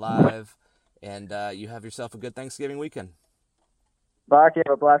TMA Live, and you have yourself a good Thanksgiving weekend. Buck, you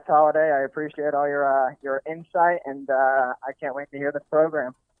have a blessed holiday. I appreciate all your insight, and I can't wait to hear this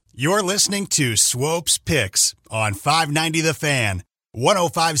program. You're listening to Swope's Picks on 590 The Fan,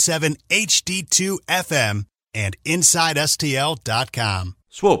 105.7 HD2 FM, and InsideSTL.com.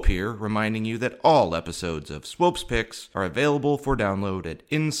 Swope here, reminding you that all episodes of Swope's Picks are available for download at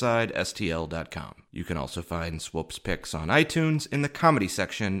InsideSTL.com. You can also find Swope's Picks on iTunes in the comedy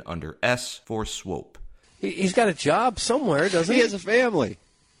section under S for Swope. He's got a job somewhere, doesn't he? He has a family.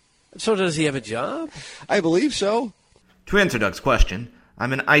 So does he have a job? I believe so. To answer Doug's question,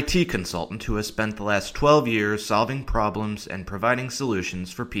 I'm an IT consultant who has spent the last 12 years solving problems and providing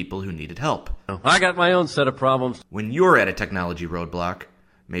solutions for people who needed help. I got my own set of problems. When you're at a technology roadblock,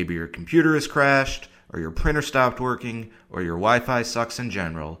 maybe your computer has crashed, or your printer stopped working, or your Wi-Fi sucks in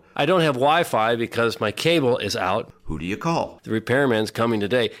general. I don't have Wi-Fi because my cable is out. Who do you call? The repairman's coming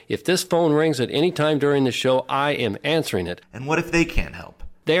today. If this phone rings at any time during the show, I am answering it. And what if they can't help?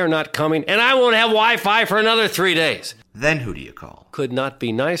 They are not coming, and I won't have Wi-Fi for another 3 days. Then who do you call? Could not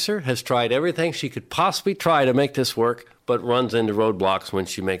be nicer, has tried everything she could possibly try to make this work, but runs into roadblocks when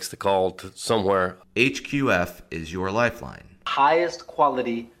she makes the call to somewhere. HQF is your lifeline. Highest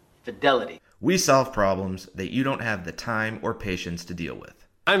quality fidelity. We solve problems that you don't have the time or patience to deal with.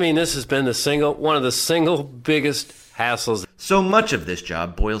 I mean, this has been one of the single biggest hassles. So much of this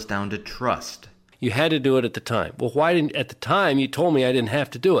job boils down to trust. You had to do it at the time. Well, why didn't, at the time, you told me I didn't have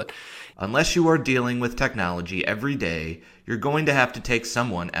to do it. Unless you are dealing with technology every day, you're going to have to take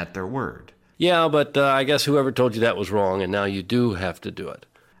someone at their word. Yeah, but I guess whoever told you that was wrong, and now you do have to do it.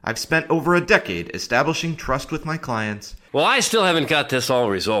 I've spent over a decade establishing trust with my clients. Well, I still haven't got this all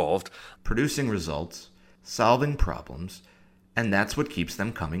resolved. Producing results, solving problems, and that's what keeps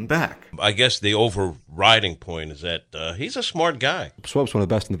them coming back. I guess the overriding point is that he's a smart guy. Swope's one of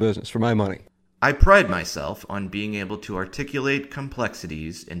the best in the business, for my money. I pride myself on being able to articulate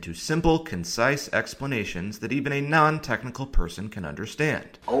complexities into simple, concise explanations that even a non-technical person can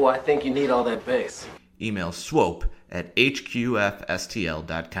understand. Oh, I think you need all that bass. Email Swope at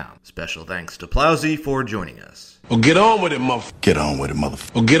hqfstl.com. Special thanks to Plowsy for joining us. Oh, get on with it, motherfucker. Get on with it,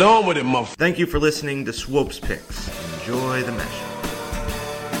 motherfucker. Oh, get on with it, motherfucker. Thank you for listening to Swope's Picks. Enjoy the mesh.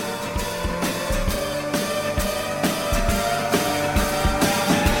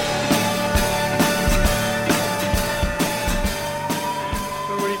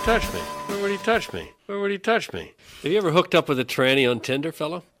 Touch me. Where would he touch me? Where would he touch me? Have you ever hooked up with a tranny on Tinder,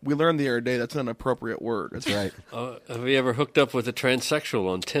 fella? We learned the other day that's an appropriate word. That's right. Have you ever hooked up with a transsexual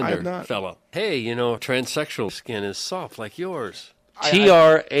on Tinder, I have not. fella? Hey, transsexual skin is soft like yours.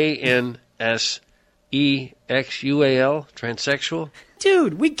 TRANSEXUAL, transsexual?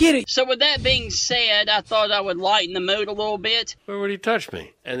 Dude, we get it. So with that being said, I thought I would lighten the mood a little bit. Where would he touch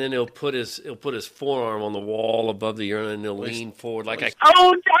me? And then he'll put his forearm on the wall above the urinal, and he'll lean forward like I...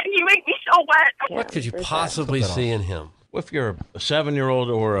 Oh, Doug, you make me so wet. What could you possibly see in him? If you're a 7-year-old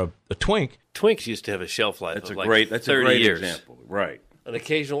or a twink... Twinks used to have a shelf life that's of a like great, 30 that's a great years. example. Right. An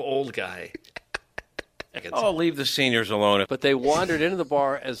occasional old guy Oh, leave the seniors alone. But they wandered into the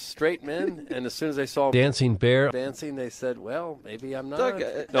bar as straight men, and as soon as they saw Dancing Bear dancing, they said, well, maybe I'm not.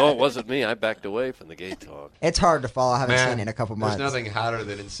 No, it wasn't me. I backed away from the gay talk. It's hard to follow. I haven't seen it in a couple months. There's nothing hotter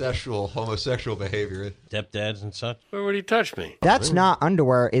than incestual homosexual behavior. Stepdads and such. Where would he touch me? That's not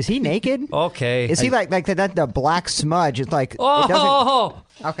underwear. Is he naked? Okay. Is he like that? The black smudge. It's like. Oh. It doesn't...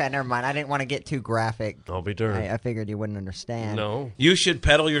 Okay, never mind. I didn't want to get too graphic. I'll be darned. I figured you wouldn't understand. No. You should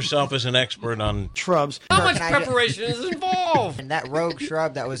peddle yourself as an expert on shrubs. How much preparation is involved? And that rogue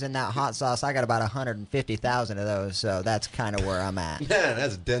shrub that was in that hot sauce, I got about 150,000 of those, so that's kind of where I'm at. Man,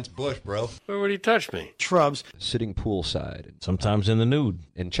 that's a dense bush, bro. Where would he touch me? Shrubs. Sitting poolside. Sometimes in the nude.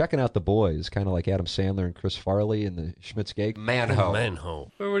 And checking out the boys, kind of like Adam Sandler and Chris Farley in the Schmitz Gate. Manho. Manho.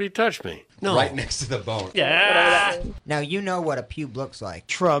 Where would he touch me? No. Right next to the bone. Yeah. Now you know what a pube looks like.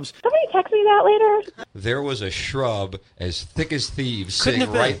 Shrubs. Somebody text me that later. There was a shrub as thick as thieves sitting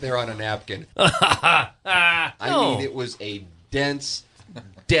right there on a napkin. I mean, it was a dense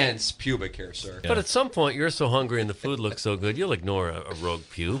pubic hair, sir. But at some point, you're so hungry and the food looks so good, you'll ignore a rogue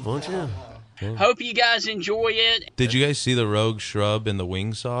pube, won't you? Hope you guys enjoy it. Did you guys see the rogue shrub in the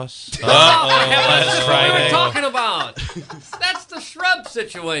wing sauce? That's what we're talking about. That's the shrub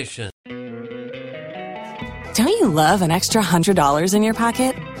situation. Don't you love an extra $100 in your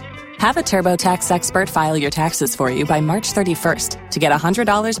pocket? Have a TurboTax expert file your taxes for you by March 31st to get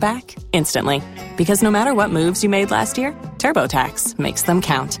 $100 back instantly. Because no matter what moves you made last year, TurboTax makes them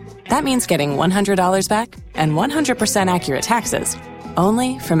count. That means getting $100 back and 100% accurate taxes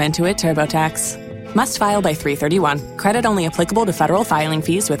only from Intuit TurboTax. Must file by 3/31. Credit only applicable to federal filing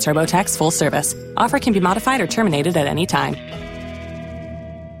fees with TurboTax full service. Offer can be modified or terminated at any time.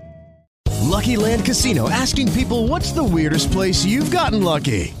 Lucky Land Casino, asking people, what's the weirdest place you've gotten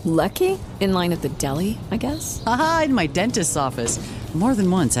lucky? Lucky? In line at the deli, I guess? Aha, in my dentist's office. More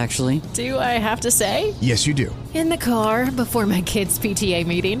than once, actually. Do I have to say? Yes, you do. In the car before my kids' PTA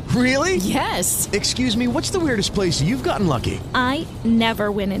meeting. Really? Yes. Excuse me, what's the weirdest place you've gotten lucky? I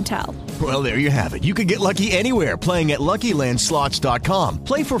never win and tell. Well, there you have it. You can get lucky anywhere, playing at LuckyLandSlots.com.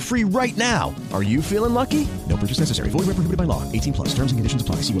 Play for free right now. Are you feeling lucky? No purchase necessary. Void where prohibited by law. 18+. Terms and conditions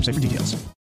apply. See website for details.